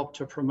and help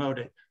to promote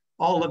it.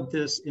 All of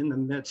this in the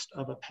midst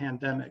of a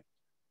pandemic.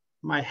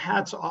 My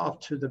hat's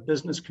off to the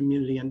business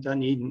community in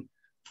Dunedin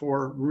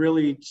for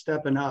really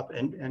stepping up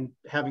and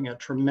having a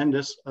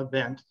tremendous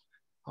event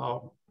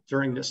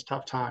during this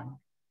tough time.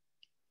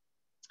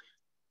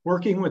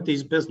 Working with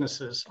these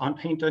businesses on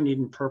Paint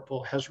Dunedin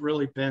Purple has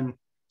really been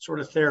sort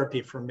of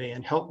therapy for me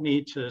and helped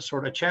me to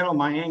sort of channel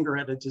my anger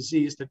at a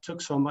disease that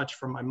took so much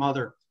from my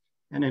mother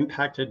and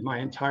impacted my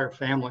entire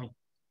family.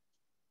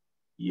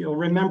 You'll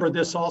remember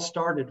this all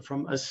started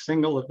from a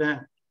single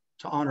event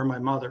to honor my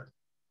mother.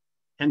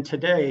 And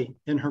today,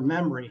 in her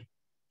memory,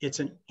 it's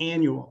an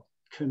annual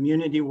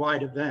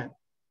community-wide event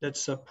that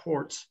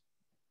supports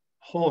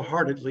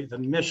wholeheartedly the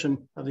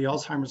mission of the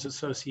Alzheimer's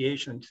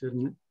Association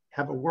to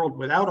have a world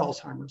without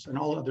Alzheimer's and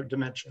all other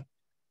dementia.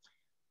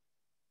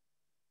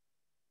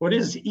 What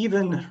is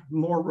even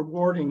more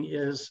rewarding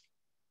is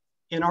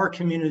in our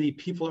community,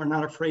 people are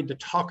not afraid to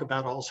talk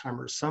about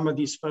Alzheimer's. Some of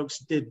these folks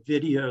did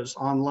videos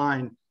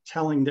online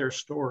telling their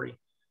story.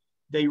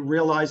 They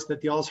realize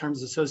that the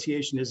Alzheimer's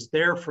Association is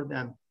there for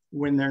them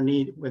when they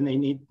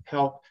need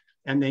help,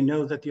 and they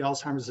know that the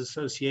Alzheimer's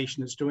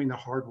Association is doing the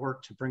hard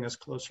work to bring us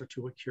closer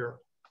to a cure.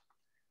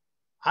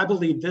 I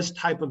believe this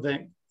type of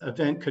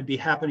event could be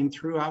happening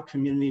throughout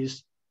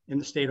communities in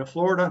the state of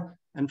Florida,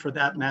 and for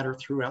that matter,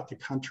 throughout the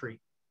country.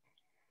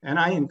 And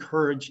I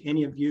encourage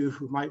any of you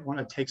who might want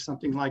to take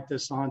something like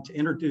this on to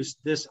introduce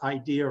this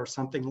idea or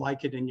something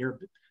like it in your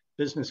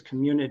business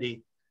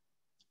community.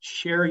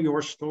 Share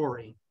your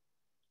story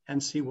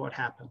and see what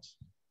happens.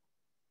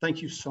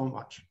 Thank you so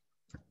much.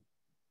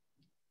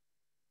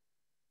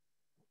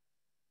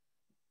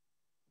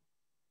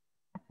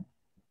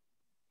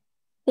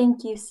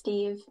 Thank you,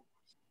 Steve.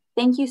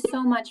 Thank you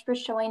so much for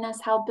showing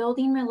us how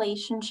building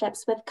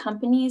relationships with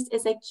companies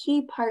is a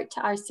key part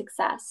to our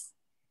success.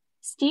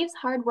 Steve's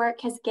hard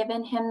work has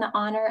given him the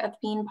honor of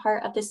being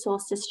part of the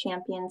Solstice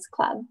Champions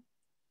Club.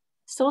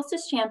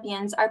 Solstice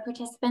Champions are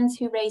participants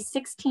who raise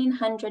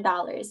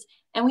 $1,600,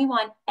 and we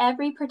want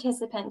every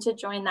participant to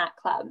join that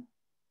club.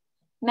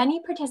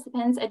 Many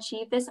participants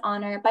achieve this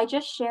honor by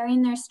just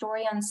sharing their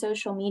story on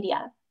social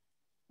media.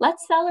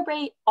 Let's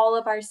celebrate all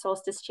of our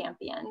Solstice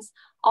Champions.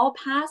 All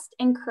past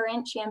and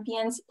current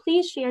champions,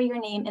 please share your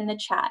name in the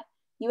chat.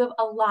 You have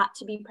a lot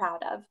to be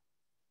proud of.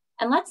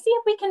 And let's see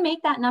if we can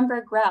make that number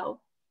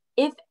grow.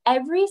 If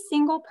every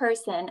single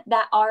person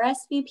that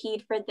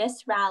RSVP'd for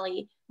this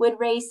rally would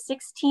raise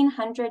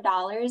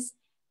 $1,600,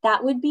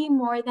 that would be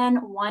more than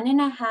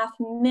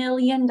 $1.5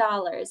 million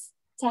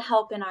to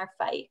help in our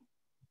fight.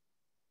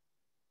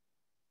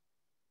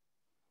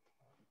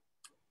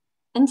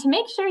 And to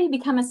make sure you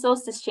become a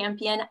Solstice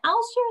Champion,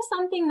 I'll share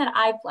something that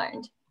I've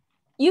learned.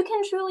 You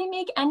can truly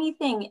make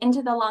anything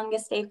into the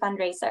Longest Day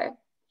fundraiser.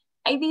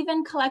 I've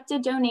even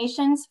collected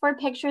donations for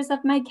pictures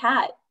of my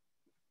cat.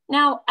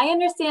 Now, I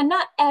understand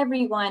not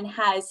everyone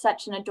has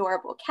such an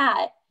adorable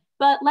cat,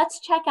 but let's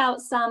check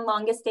out some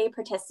Longest Day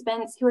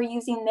participants who are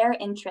using their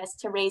interest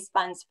to raise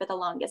funds for the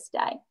Longest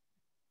Day.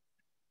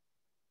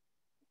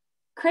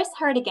 Chris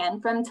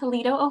Hardigan from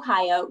Toledo,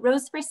 Ohio,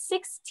 rose for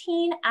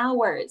 16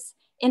 hours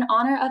in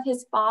honor of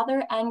his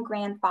father and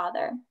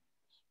grandfather.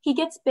 He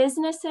gets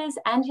businesses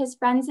and his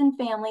friends and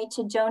family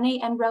to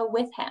donate and row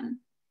with him.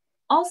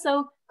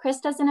 Also, Chris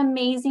does an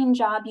amazing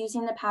job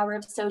using the power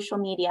of social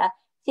media,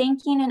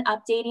 thanking and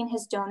updating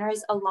his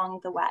donors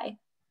along the way.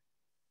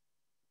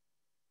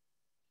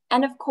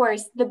 And of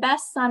course, the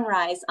best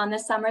sunrise on the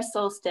summer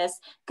solstice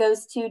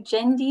goes to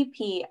Jin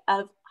DP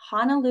of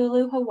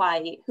Honolulu,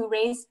 Hawaii, who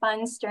raised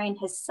funds during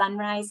his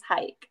sunrise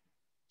hike.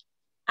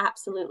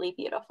 Absolutely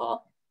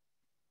beautiful.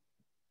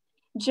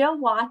 Jill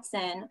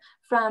Watson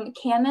from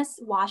Camas,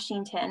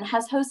 Washington,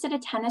 has hosted a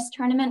tennis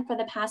tournament for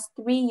the past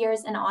 3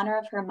 years in honor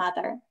of her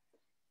mother.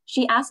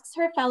 She asks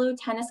her fellow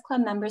tennis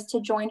club members to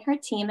join her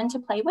team and to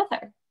play with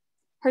her.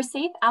 Her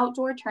safe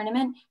outdoor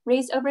tournament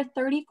raised over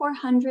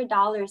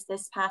 $3,400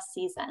 this past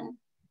season.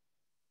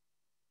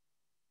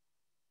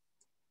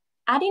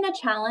 Adding a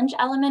challenge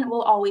element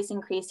will always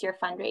increase your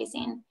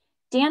fundraising.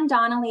 Dan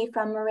Donnelly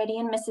from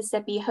Meridian,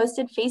 Mississippi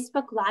hosted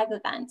Facebook Live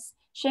events.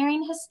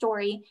 sharing his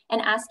story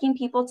and asking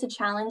people to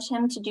challenge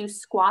him to do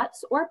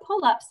squats or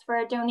pull-ups for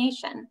a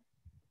donation.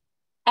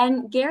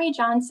 And Gary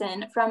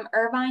Johnson from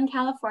Irvine,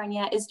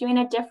 California is doing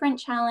a different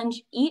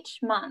challenge each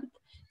month,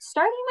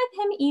 starting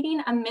with him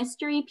eating a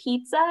mystery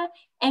pizza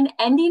and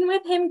ending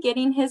with him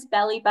getting his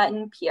belly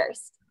button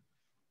pierced.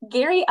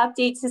 Gary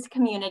updates his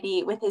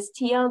community with his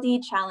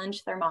TLD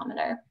challenge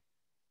thermometer.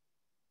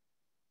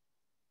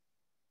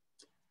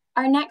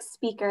 Our next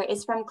speaker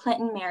is from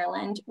Clinton,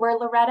 Maryland, where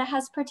Loretta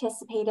has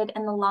participated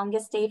in the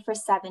longest day for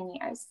 7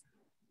 years.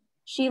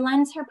 She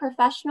lends her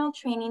professional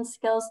training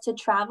skills to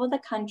travel the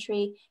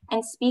country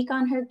and speak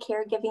on her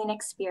caregiving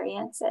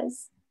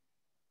experiences.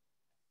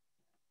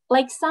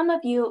 Like some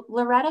of you,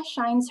 Loretta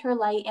shines her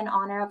light in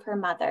honor of her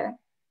mother.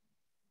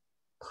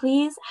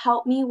 Please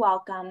help me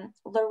welcome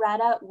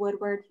Loretta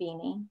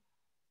Woodward-Vini.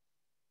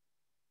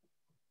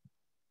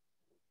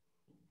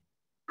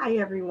 Hi,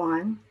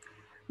 everyone.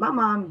 My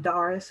mom,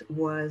 Doris,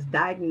 was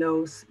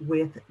diagnosed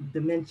with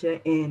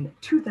dementia in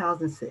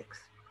 2006,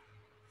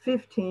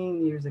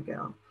 15 years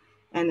ago.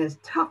 And as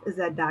tough as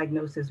that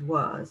diagnosis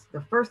was,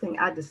 the first thing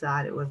I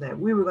decided was that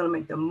we were going to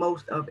make the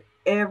most of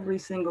every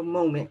single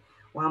moment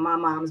while my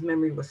mom's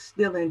memory was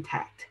still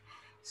intact.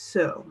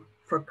 So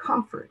for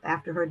comfort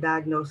after her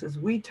diagnosis,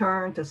 we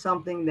turned to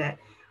something that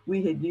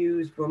we had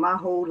used for my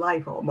whole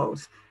life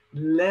almost,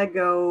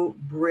 Lego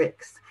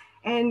bricks.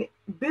 And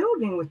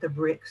building with the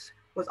bricks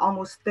was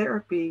almost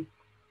therapy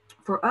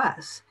for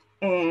us.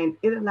 And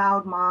it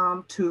allowed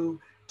Mom to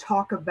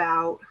talk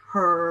about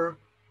her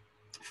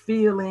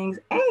feelings,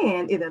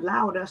 and it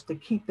allowed us to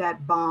keep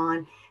that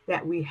bond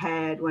that we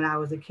had when I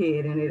was a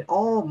kid. And it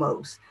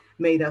almost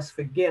made us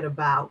forget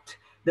about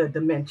the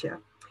dementia.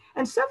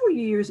 And several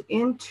years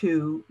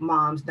into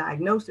Mom's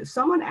diagnosis,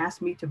 someone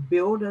asked me to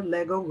build a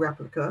Lego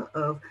replica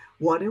of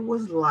what it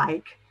was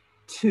like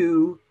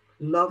to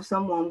love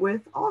someone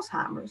with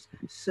Alzheimer's.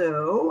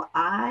 So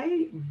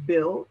I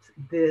built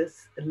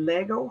this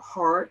Lego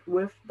heart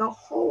with the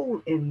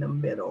hole in the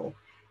middle.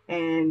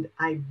 And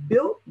I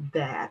built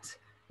that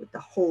with the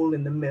hole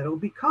in the middle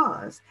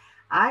because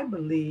I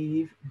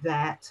believe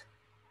that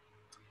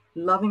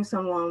loving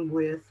someone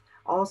with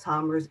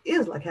Alzheimer's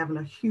is like having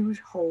a huge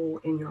hole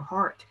in your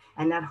heart,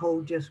 and that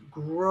hole just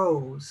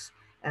grows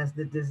as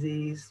the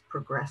disease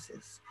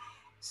progresses.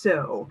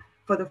 So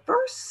for the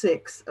first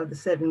 6 of the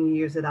 7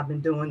 years that I've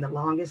been doing the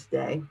longest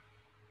day,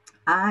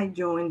 I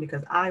joined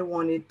because I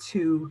wanted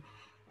to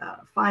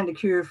find a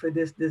cure for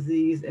this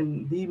disease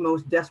in the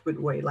most desperate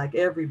way, like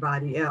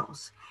everybody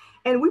else.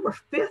 And we were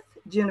 5th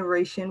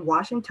generation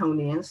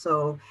Washingtonians.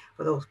 So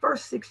for those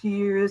first 6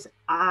 years,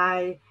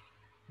 I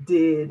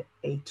did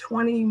a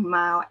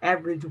 20-mile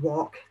average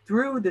walk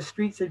through the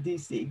streets of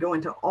DC,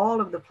 going to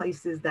all of the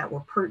places that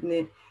were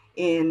pertinent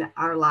in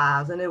our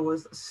lives. And it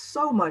was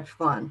so much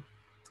fun.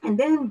 And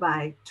then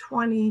by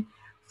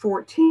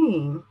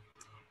 2014,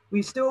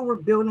 we still were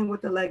building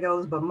with the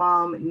Legos, but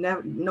Mom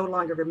no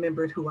longer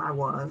remembered who I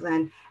was.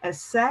 And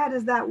as sad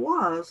as that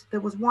was,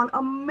 there was one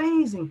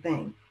amazing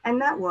thing. And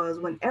that was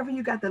whenever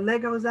you got the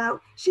Legos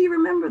out, she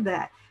remembered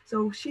that.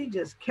 So she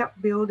just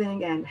kept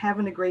building and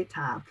having a great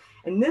time.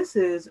 And this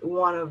is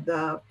one of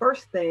the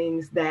first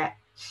things that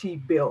she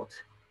built,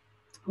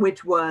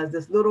 which was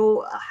this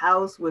little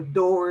house with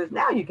doors.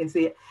 Now you can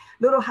see it,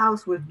 little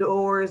house with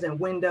doors and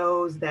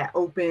windows that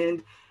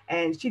opened.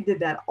 And she did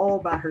that all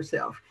by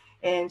herself.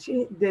 And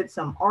she did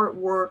some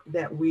artwork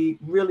that we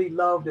really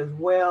loved as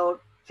well.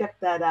 Check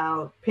that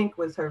out. Pink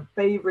was her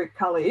favorite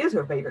color, is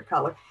her favorite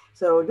color.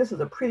 So this is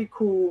a pretty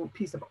cool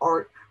piece of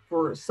art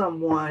for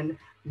someone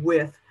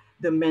with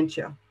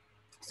dementia.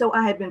 So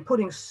I had been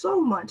putting so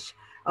much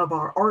of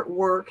our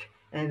artwork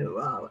and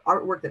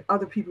artwork that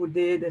other people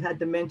did that had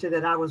dementia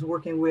that I was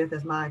working with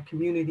as my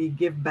community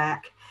give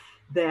back,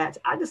 that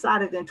I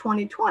decided in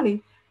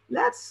 2020,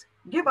 let's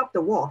give up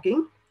the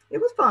walking. It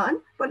was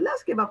fun, but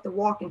let's give up the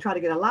walk and try to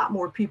get a lot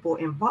more people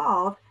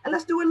involved, and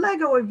let's do a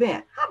Lego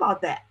event. How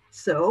about that?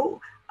 So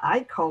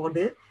I called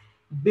it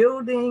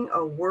Building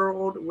a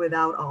World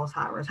Without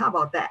Alzheimer's. How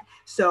about that?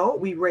 So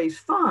we raised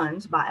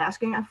funds by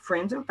asking our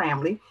friends and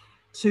family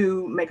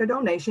to make a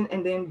donation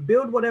and then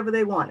build whatever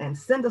they want and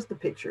send us the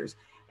pictures.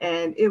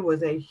 And it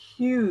was a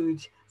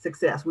huge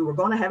success. We were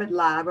going to have it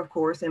live, of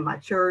course, in my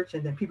church,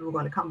 and then people were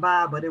going to come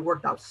by, but it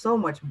worked out so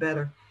much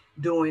better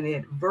doing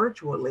it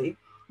virtually,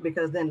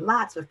 because then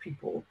lots of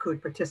people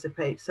could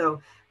participate.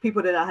 So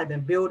people that I had been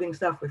building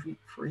stuff with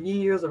for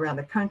years around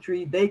the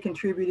country, they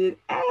contributed.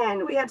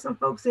 And we had some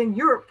folks in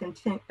Europe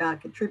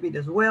contribute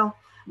as well.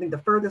 I think the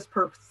furthest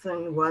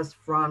person was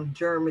from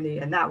Germany,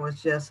 and that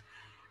was just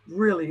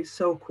really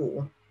so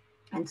cool.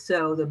 And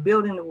so the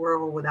Building the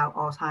World Without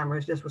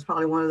Alzheimer's just was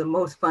probably one of the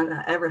most fun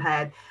I ever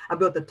had. I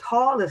built the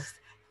tallest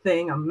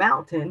thing, a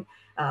mountain,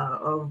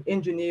 of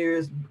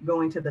engineers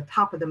going to the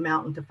top of the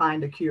mountain to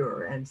find a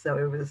cure. And so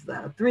it was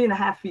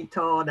 3.5 feet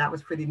tall. That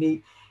was pretty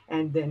neat.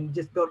 And then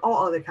just built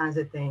all other kinds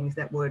of things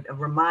that would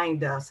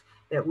remind us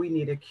that we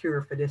need a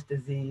cure for this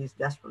disease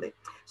desperately.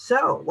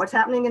 So what's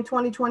happening in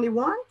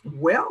 2021?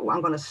 Well,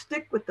 I'm going to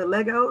stick with the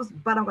Legos,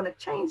 but I'm going to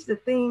change the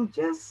theme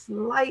just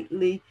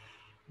slightly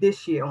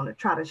this year. I want to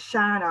try to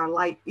shine our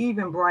light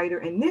even brighter.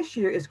 And this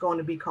year is going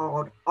to be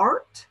called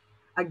Art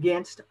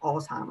Against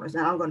Alzheimer's.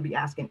 And I'm going to be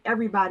asking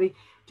everybody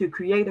to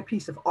create a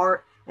piece of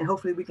art, and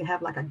hopefully we can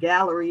have like a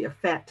gallery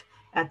effect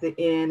at the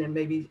end, and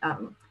maybe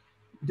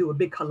do a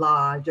big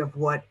collage of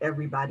what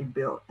everybody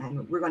built.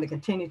 And we're going to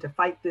continue to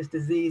fight this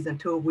disease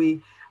until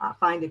we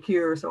find a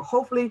cure. So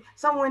hopefully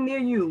somewhere near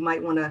you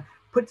might want to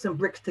put some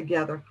bricks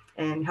together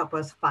and help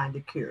us find a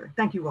cure.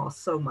 Thank you all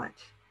so much.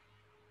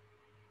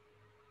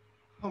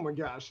 Oh my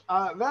gosh.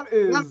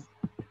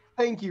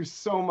 Thank you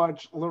so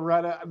much,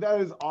 Loretta. That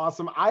is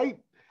awesome. I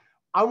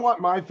want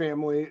my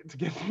family to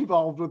get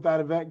involved with that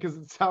event because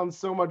it sounds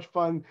so much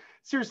fun.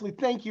 Seriously,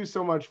 thank you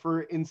so much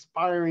for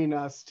inspiring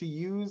us to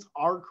use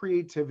our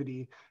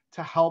creativity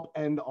to help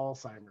end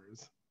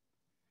Alzheimer's.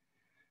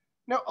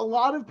 Now, a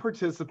lot of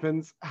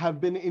participants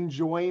have been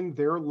enjoying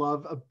their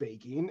love of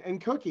baking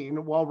and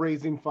cooking while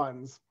raising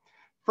funds.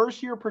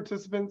 First year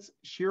participants,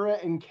 Shira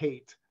and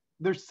Kate,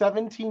 they're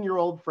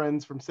 17-year-old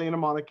friends from Santa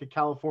Monica,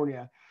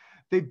 California.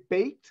 They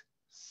baked,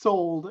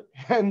 sold,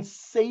 and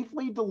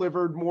safely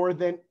delivered more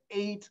than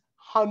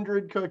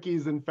 800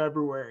 cookies in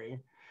February.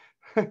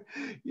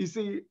 You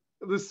see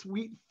the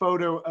sweet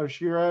photo of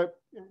Shira,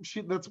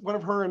 that's one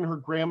of her and her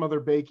grandmother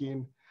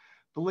baking.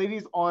 The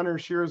ladies honor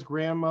Shira's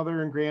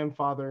grandmother and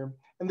grandfather,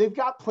 and they've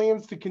got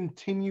plans to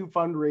continue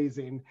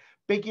fundraising,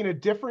 baking a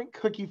different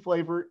cookie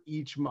flavor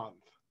each month.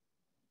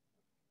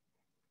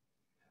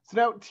 So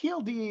now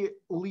TLD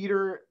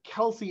leader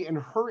Kelsey and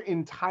her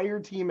entire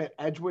team at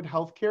Edgewood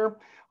Healthcare,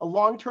 a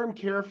long-term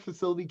care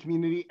facility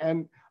community,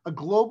 and a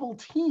global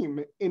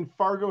team in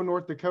Fargo,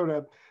 North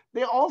Dakota,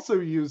 they also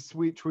used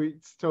Sweet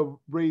Treats to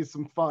raise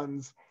some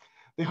funds.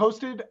 They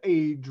hosted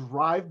a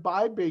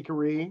drive-by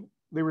bakery.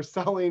 They were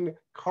selling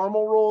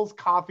caramel rolls,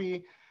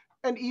 coffee,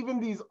 and even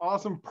these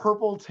awesome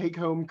purple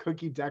take-home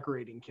cookie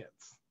decorating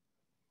kits.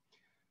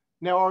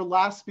 Now, our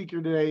last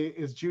speaker today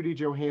is Judy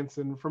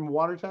Johansson from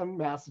Watertown,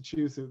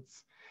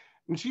 Massachusetts,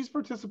 and she's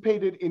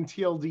participated in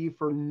TLD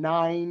for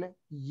 9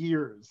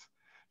 years.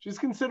 She's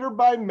considered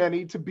by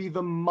many to be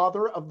the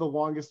mother of the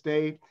longest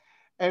day,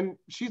 and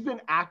she's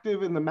been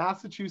active in the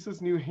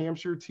Massachusetts-New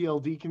Hampshire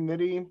TLD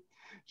committee.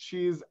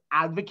 She's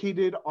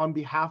advocated on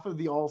behalf of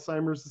the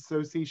Alzheimer's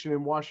Association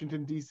in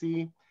Washington,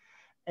 D.C.,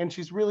 and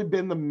she's really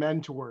been the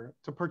mentor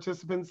to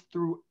participants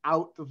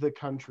throughout the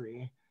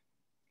country.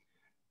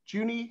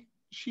 Judy,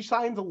 she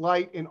shines a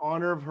light in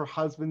honor of her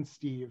husband,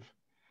 Steve,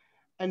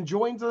 and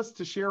joins us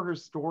to share her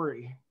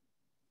story.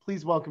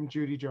 Please welcome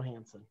Judy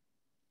Johansson.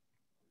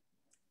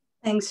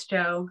 Thanks,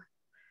 Joe.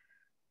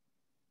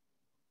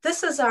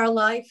 This Is Our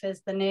Life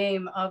is the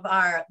name of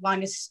our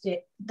longest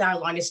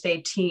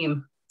day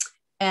team.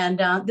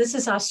 And this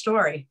is our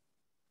story.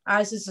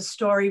 Ours is a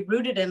story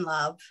rooted in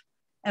love,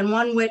 and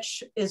one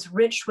which is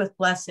rich with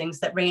blessings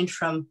that range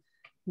from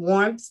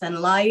warmth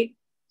and light,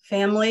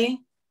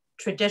 family,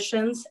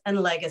 traditions,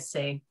 and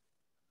legacy.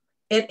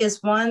 It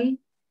is one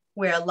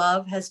where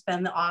love has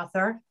been the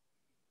author,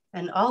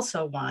 and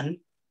also one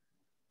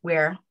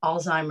where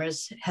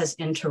Alzheimer's has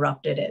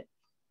interrupted it.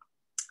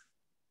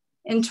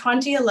 In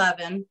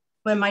 2011,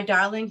 when my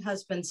darling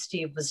husband,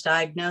 Steve, was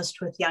diagnosed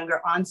with younger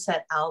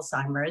onset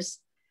Alzheimer's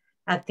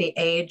at the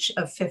age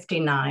of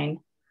 59,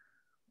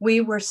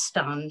 we were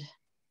stunned.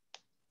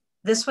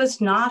 This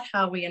was not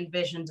how we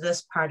envisioned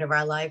this part of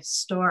our life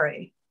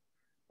story.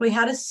 We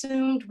had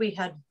assumed we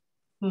had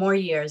more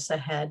years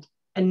ahead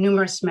and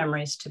numerous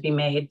memories to be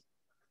made.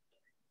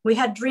 We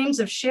had dreams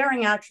of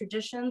sharing our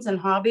traditions and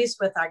hobbies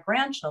with our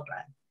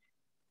grandchildren.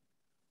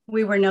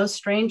 We were no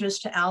strangers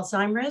to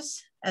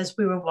Alzheimer's, as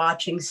we were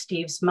watching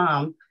Steve's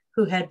mom,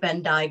 who had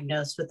been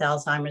diagnosed with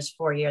Alzheimer's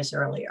 4 years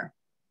earlier.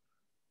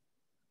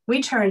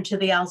 We turned to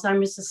the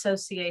Alzheimer's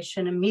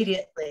Association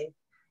immediately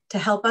to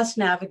help us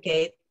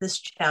navigate this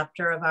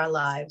chapter of our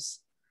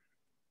lives.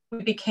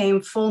 We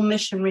became full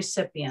mission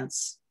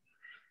recipients.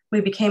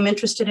 We became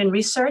interested in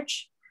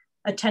research,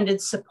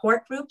 attended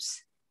support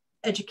groups,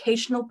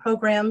 educational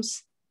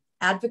programs,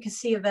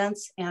 advocacy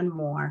events, and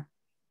more.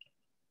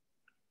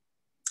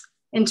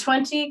 In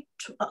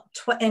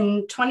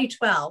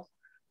 2012,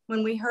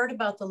 when we heard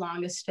about the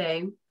longest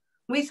day,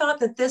 we thought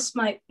that this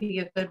might be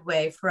a good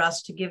way for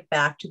us to give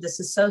back to this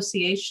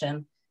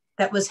association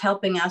that was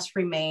helping us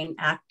remain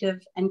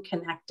active and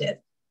connected.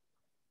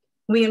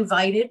 We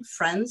invited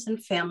friends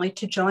and family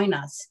to join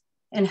us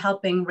in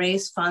helping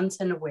raise funds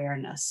and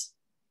awareness.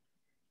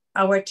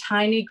 Our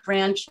tiny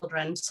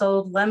grandchildren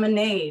sold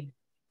lemonade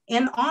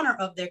in honor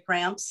of their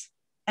gramps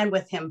and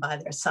with him by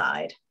their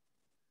side.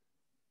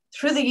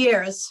 Through the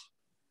years,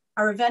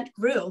 our event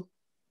grew.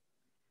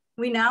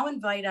 We now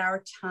invite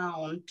our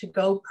town to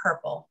go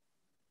purple,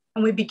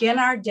 and we begin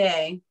our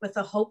day with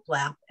a hope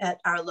lap at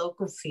our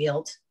local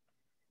field.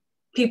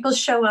 People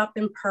show up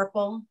in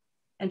purple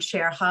and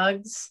share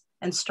hugs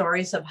and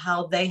stories of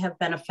how they have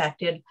been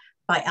affected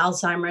by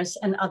Alzheimer's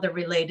and other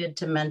related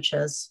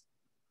dementias.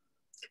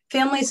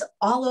 Families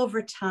all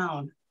over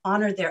town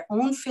honor their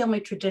own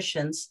family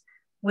traditions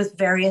with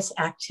various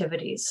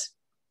activities.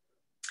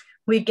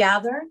 We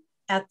gather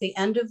at the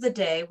end of the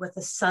day with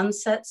a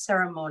sunset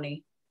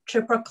ceremony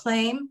to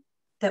proclaim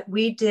that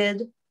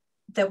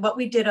what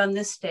we did on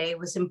this day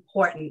was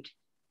important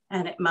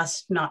and it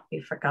must not be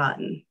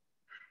forgotten.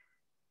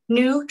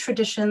 New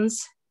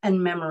traditions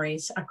and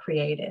memories are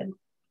created.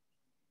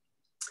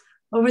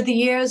 Over the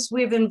years,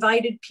 we've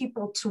invited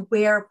people to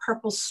wear a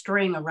purple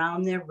string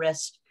around their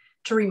wrist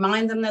to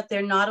remind them that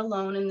they're not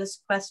alone in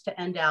this quest to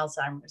end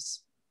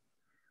Alzheimer's.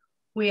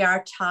 We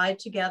are tied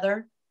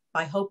together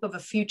by hope of a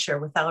future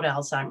without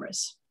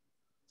Alzheimer's.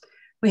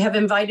 We have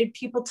invited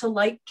people to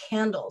light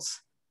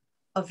candles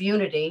of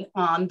unity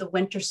on the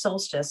winter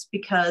solstice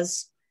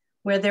because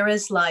where there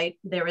is light,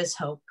 there is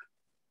hope.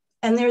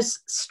 And there's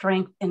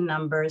strength in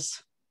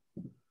numbers.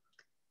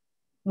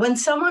 When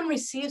someone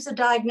receives a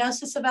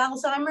diagnosis of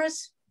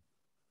Alzheimer's,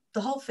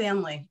 the whole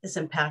family is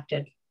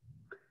impacted.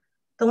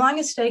 The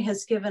Longest Day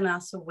has given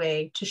us a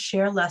way to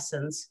share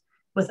lessons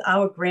with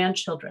our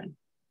grandchildren.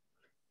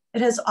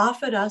 It has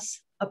offered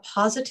us a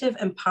positive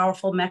and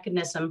powerful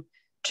mechanism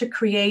to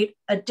create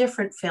a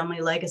different family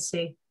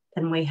legacy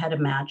than we had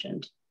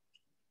imagined.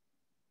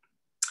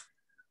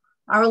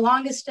 Our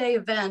Longest Day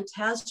event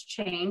has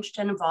changed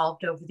and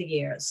evolved over the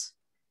years.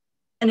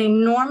 An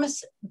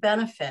enormous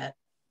benefit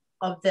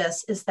of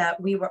this is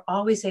that we were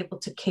always able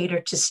to cater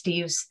to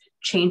Steve's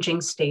changing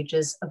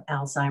stages of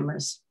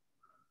Alzheimer's.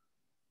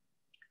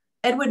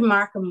 Edward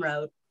Markham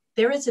wrote,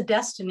 "There is a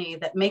destiny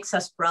that makes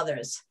us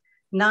brothers.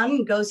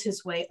 None goes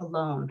his way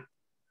alone.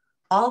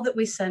 All that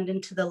we send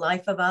into the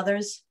life of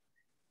others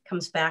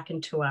comes back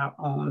into our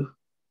own."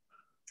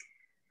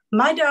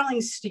 My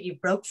darling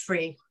Steve broke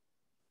free.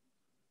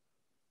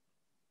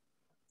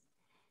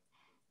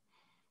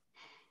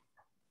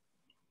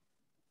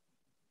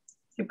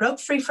 He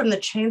broke free from the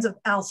chains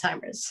of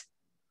Alzheimer's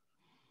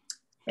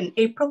in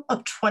April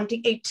of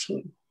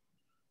 2018.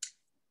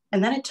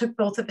 And then it took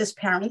both of his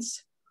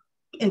parents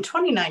in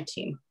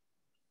 2019.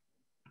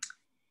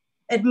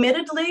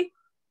 Admittedly,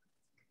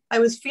 I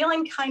was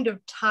feeling kind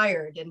of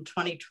tired in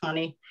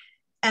 2020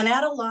 and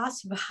at a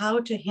loss of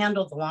how to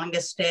handle the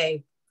Longest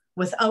Day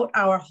without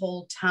our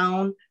whole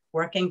town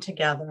working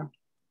together.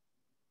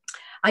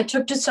 I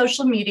took to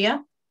social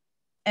media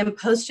and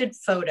posted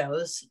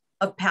photos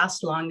of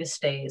past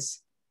Longest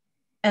Days,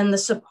 and the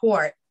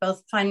support,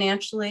 both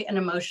financially and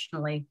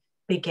emotionally,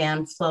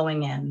 began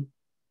flowing in.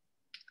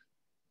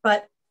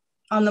 But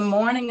on the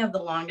morning of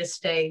the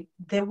Longest Day,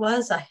 there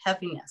was a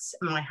heaviness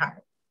in my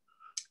heart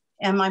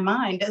and my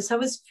mind as I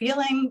was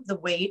feeling the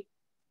weight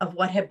of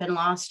what had been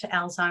lost to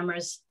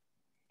Alzheimer's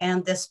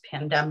and this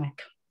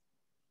pandemic.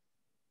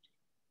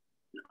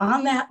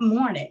 On that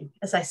morning,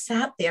 as I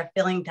sat there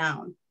feeling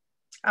down,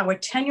 our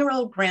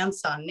 10-year-old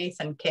grandson,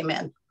 Nathan, came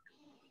in,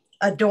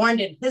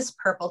 adorned in his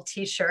purple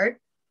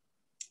t-shirt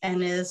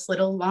and his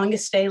little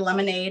Longest Day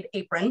lemonade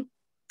apron.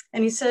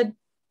 And he said,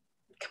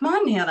 "Come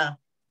on, Hannah,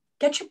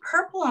 get your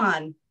purple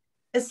on.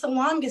 It's the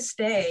Longest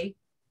Day,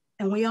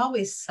 and we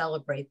always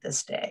celebrate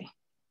this day."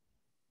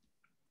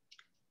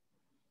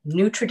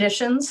 New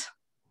traditions,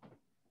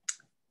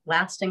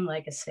 lasting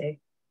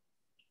legacy,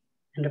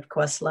 and of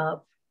course,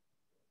 love.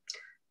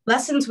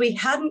 Lessons we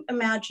hadn't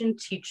imagined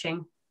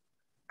teaching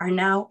are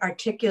now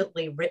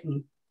articulately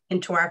written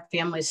into our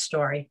family's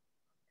story.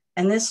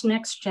 And this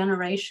next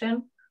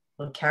generation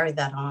will carry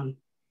that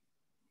on.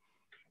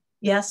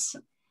 Yes,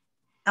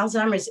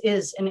 Alzheimer's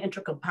is an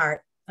integral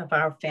part of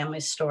our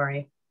family's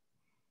story.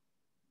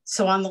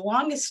 So on the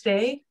Longest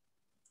Day,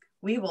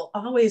 we will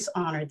always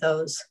honor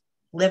those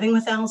living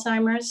with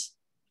Alzheimer's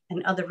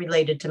and other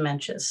related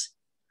dementias.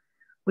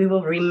 We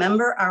will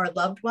remember our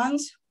loved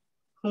ones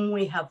whom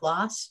we have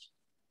lost,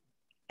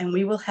 and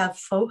we will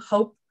have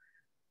hope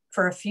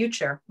for a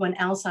future when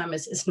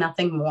Alzheimer's is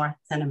nothing more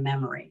than a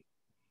memory.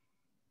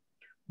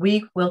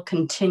 We will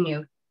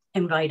continue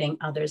inviting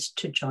others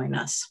to join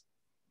us.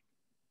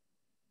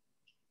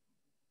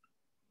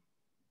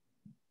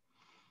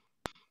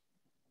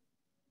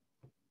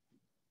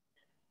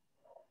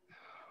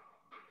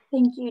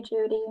 Thank you,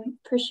 Jody,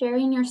 for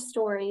sharing your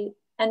story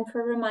and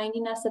for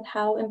reminding us of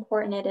how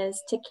important it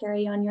is to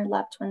carry on your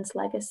loved one's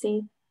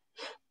legacy.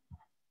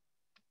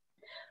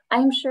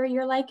 I'm sure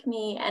you're like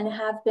me and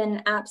have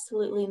been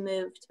absolutely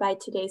moved by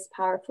today's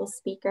powerful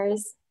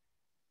speakers.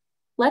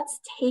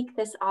 Let's take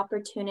this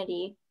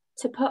opportunity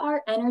to put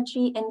our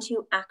energy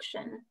into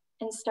action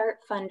and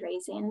start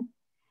fundraising.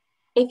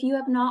 If you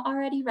have not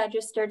already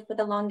registered for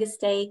the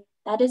Longest Day,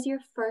 that is your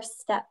first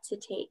step to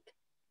take.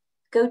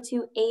 Go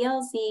to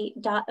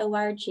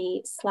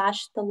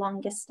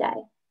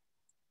alz.org/thelongestday.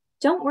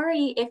 Don't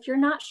worry if you're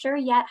not sure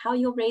yet how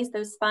you'll raise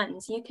those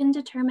funds. You can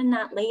determine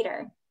that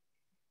later.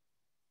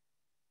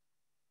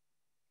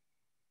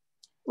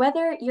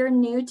 Whether you're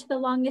new to the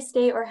Longest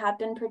Day or have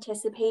been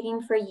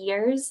participating for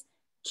years,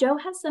 Joe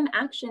has some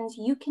actions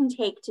you can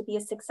take to be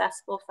a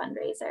successful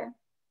fundraiser.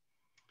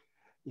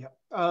 Yeah.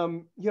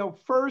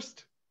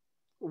 First,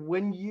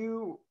 when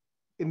you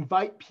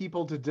invite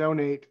people to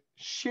donate,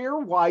 share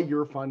why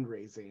you're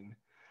fundraising.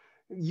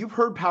 You've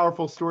heard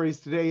powerful stories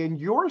today, and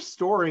your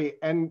story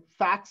and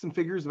facts and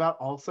figures about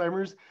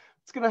Alzheimer's,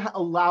 it's going to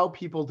allow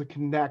people to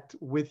connect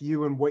with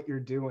you and what you're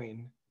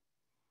doing.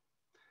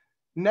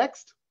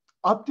 Next,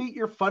 update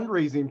your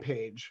fundraising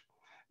page.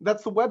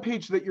 That's the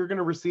webpage that you're going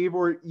to receive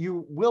or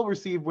you will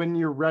receive when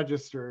you're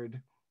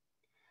registered.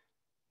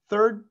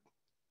 Third,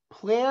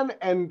 plan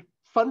and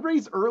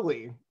fundraise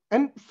early,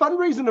 and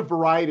fundraise in a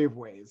variety of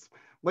ways,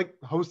 like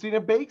hosting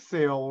a bake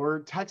sale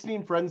or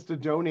texting friends to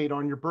donate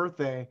on your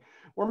birthday,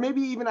 or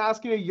maybe even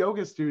asking a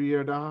yoga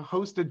studio to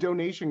host a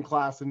donation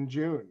class in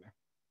June.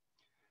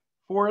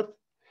 Fourth,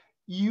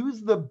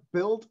 use the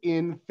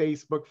built-in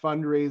Facebook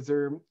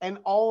fundraiser and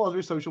all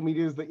other social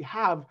medias that you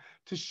have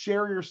to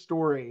share your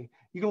story.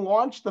 You can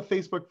launch the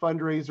Facebook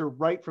fundraiser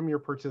right from your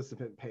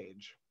participant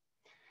page.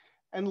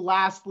 And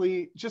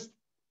lastly, just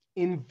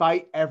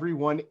invite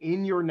everyone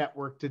in your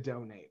network to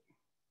donate.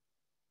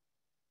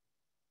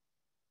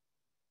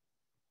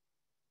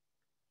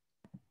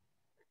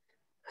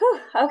 Whew,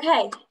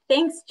 okay,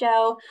 thanks,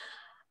 Joe.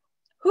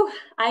 Whew,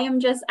 I'm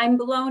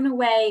blown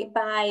away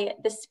by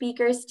the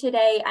speakers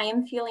today. I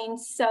am feeling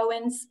so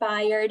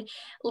inspired.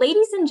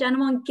 Ladies and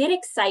gentlemen, get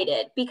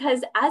excited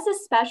because as a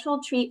special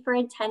treat for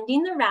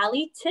attending the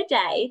rally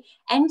today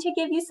and to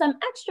give you some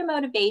extra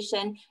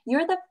motivation,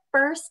 you're the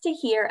first to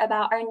hear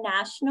about our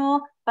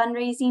national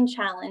fundraising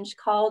challenge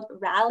called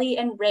Rally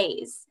and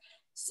Raise.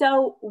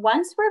 So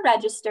once we're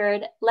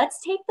registered,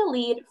 let's take the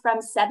lead from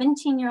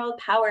 17-year-old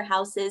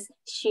powerhouses,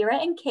 Shira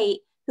and Kate,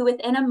 who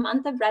within a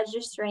month of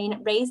registering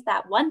raised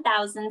that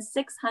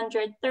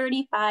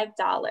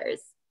 $1,635.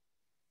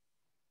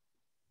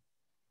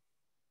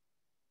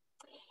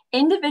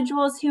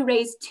 Individuals who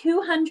raise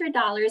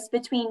 $200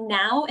 between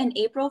now and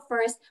April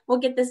 1st will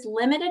get this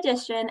limited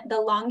edition, The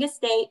Longest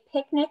Day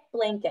picnic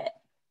blanket.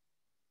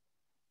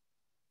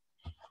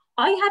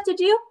 All you have to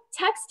do,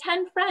 text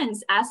 10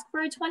 friends, ask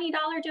for a $20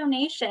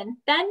 donation,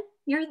 then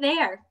you're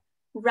there.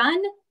 Run,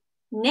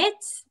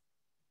 knit,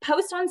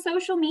 post on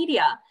social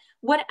media.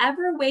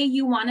 Whatever way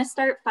you want to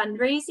start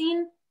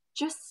fundraising,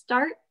 just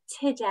start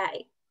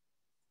today.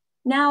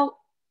 Now,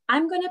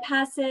 I'm going to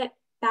pass it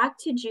back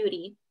to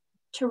Judy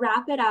to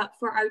wrap it up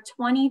for our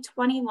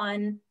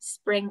 2021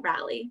 Spring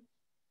Rally.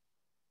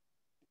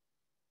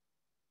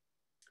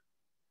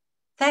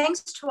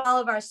 Thanks to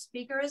all of our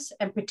speakers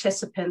and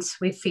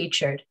participants we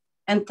featured,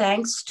 and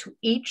thanks to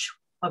each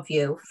of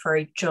you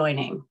for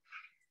joining.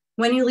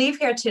 When you leave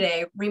here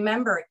today,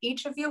 remember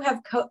each of you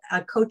have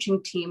a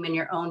coaching team in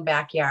your own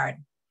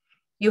backyard.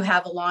 You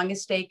have a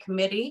Longest Day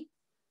committee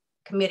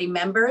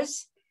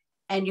members,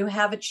 and you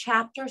have a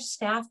chapter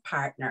staff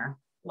partner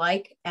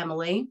like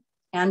Emily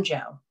and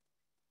Joe.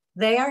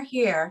 They are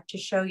here to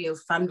show you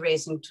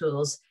fundraising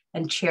tools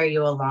and cheer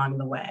you along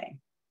the way.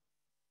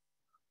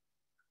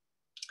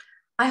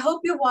 I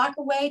hope you walk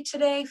away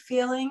today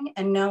feeling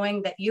and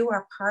knowing that you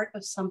are part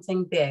of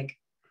something big,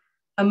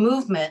 a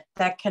movement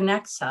that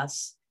connects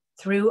us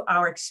through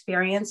our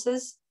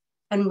experiences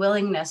and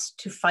willingness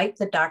to fight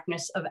the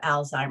darkness of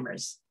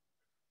Alzheimer's.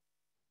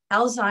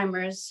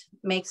 Alzheimer's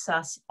makes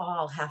us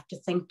all have to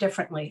think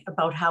differently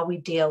about how we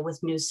deal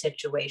with new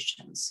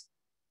situations.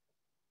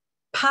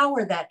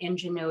 Power that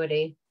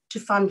ingenuity to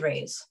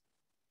fundraise.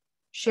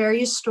 Share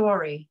your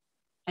story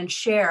and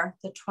share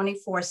the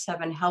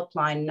 24/7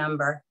 helpline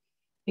number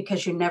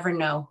because you never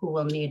know who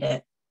will need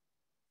it.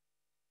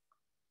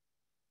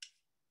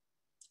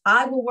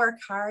 I will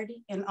work hard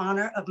in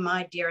honor of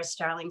my dearest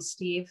darling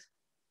Steve,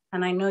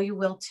 and I know you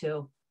will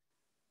too.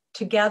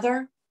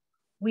 Together,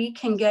 we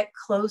can get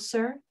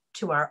closer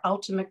to our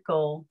ultimate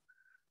goal,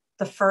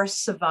 the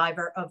first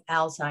survivor of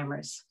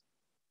Alzheimer's.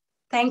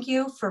 Thank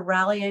you for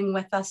rallying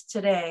with us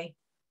today.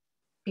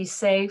 Be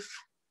safe,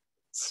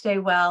 stay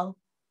well,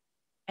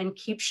 and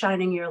keep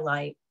shining your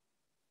light.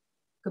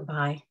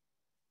 Goodbye.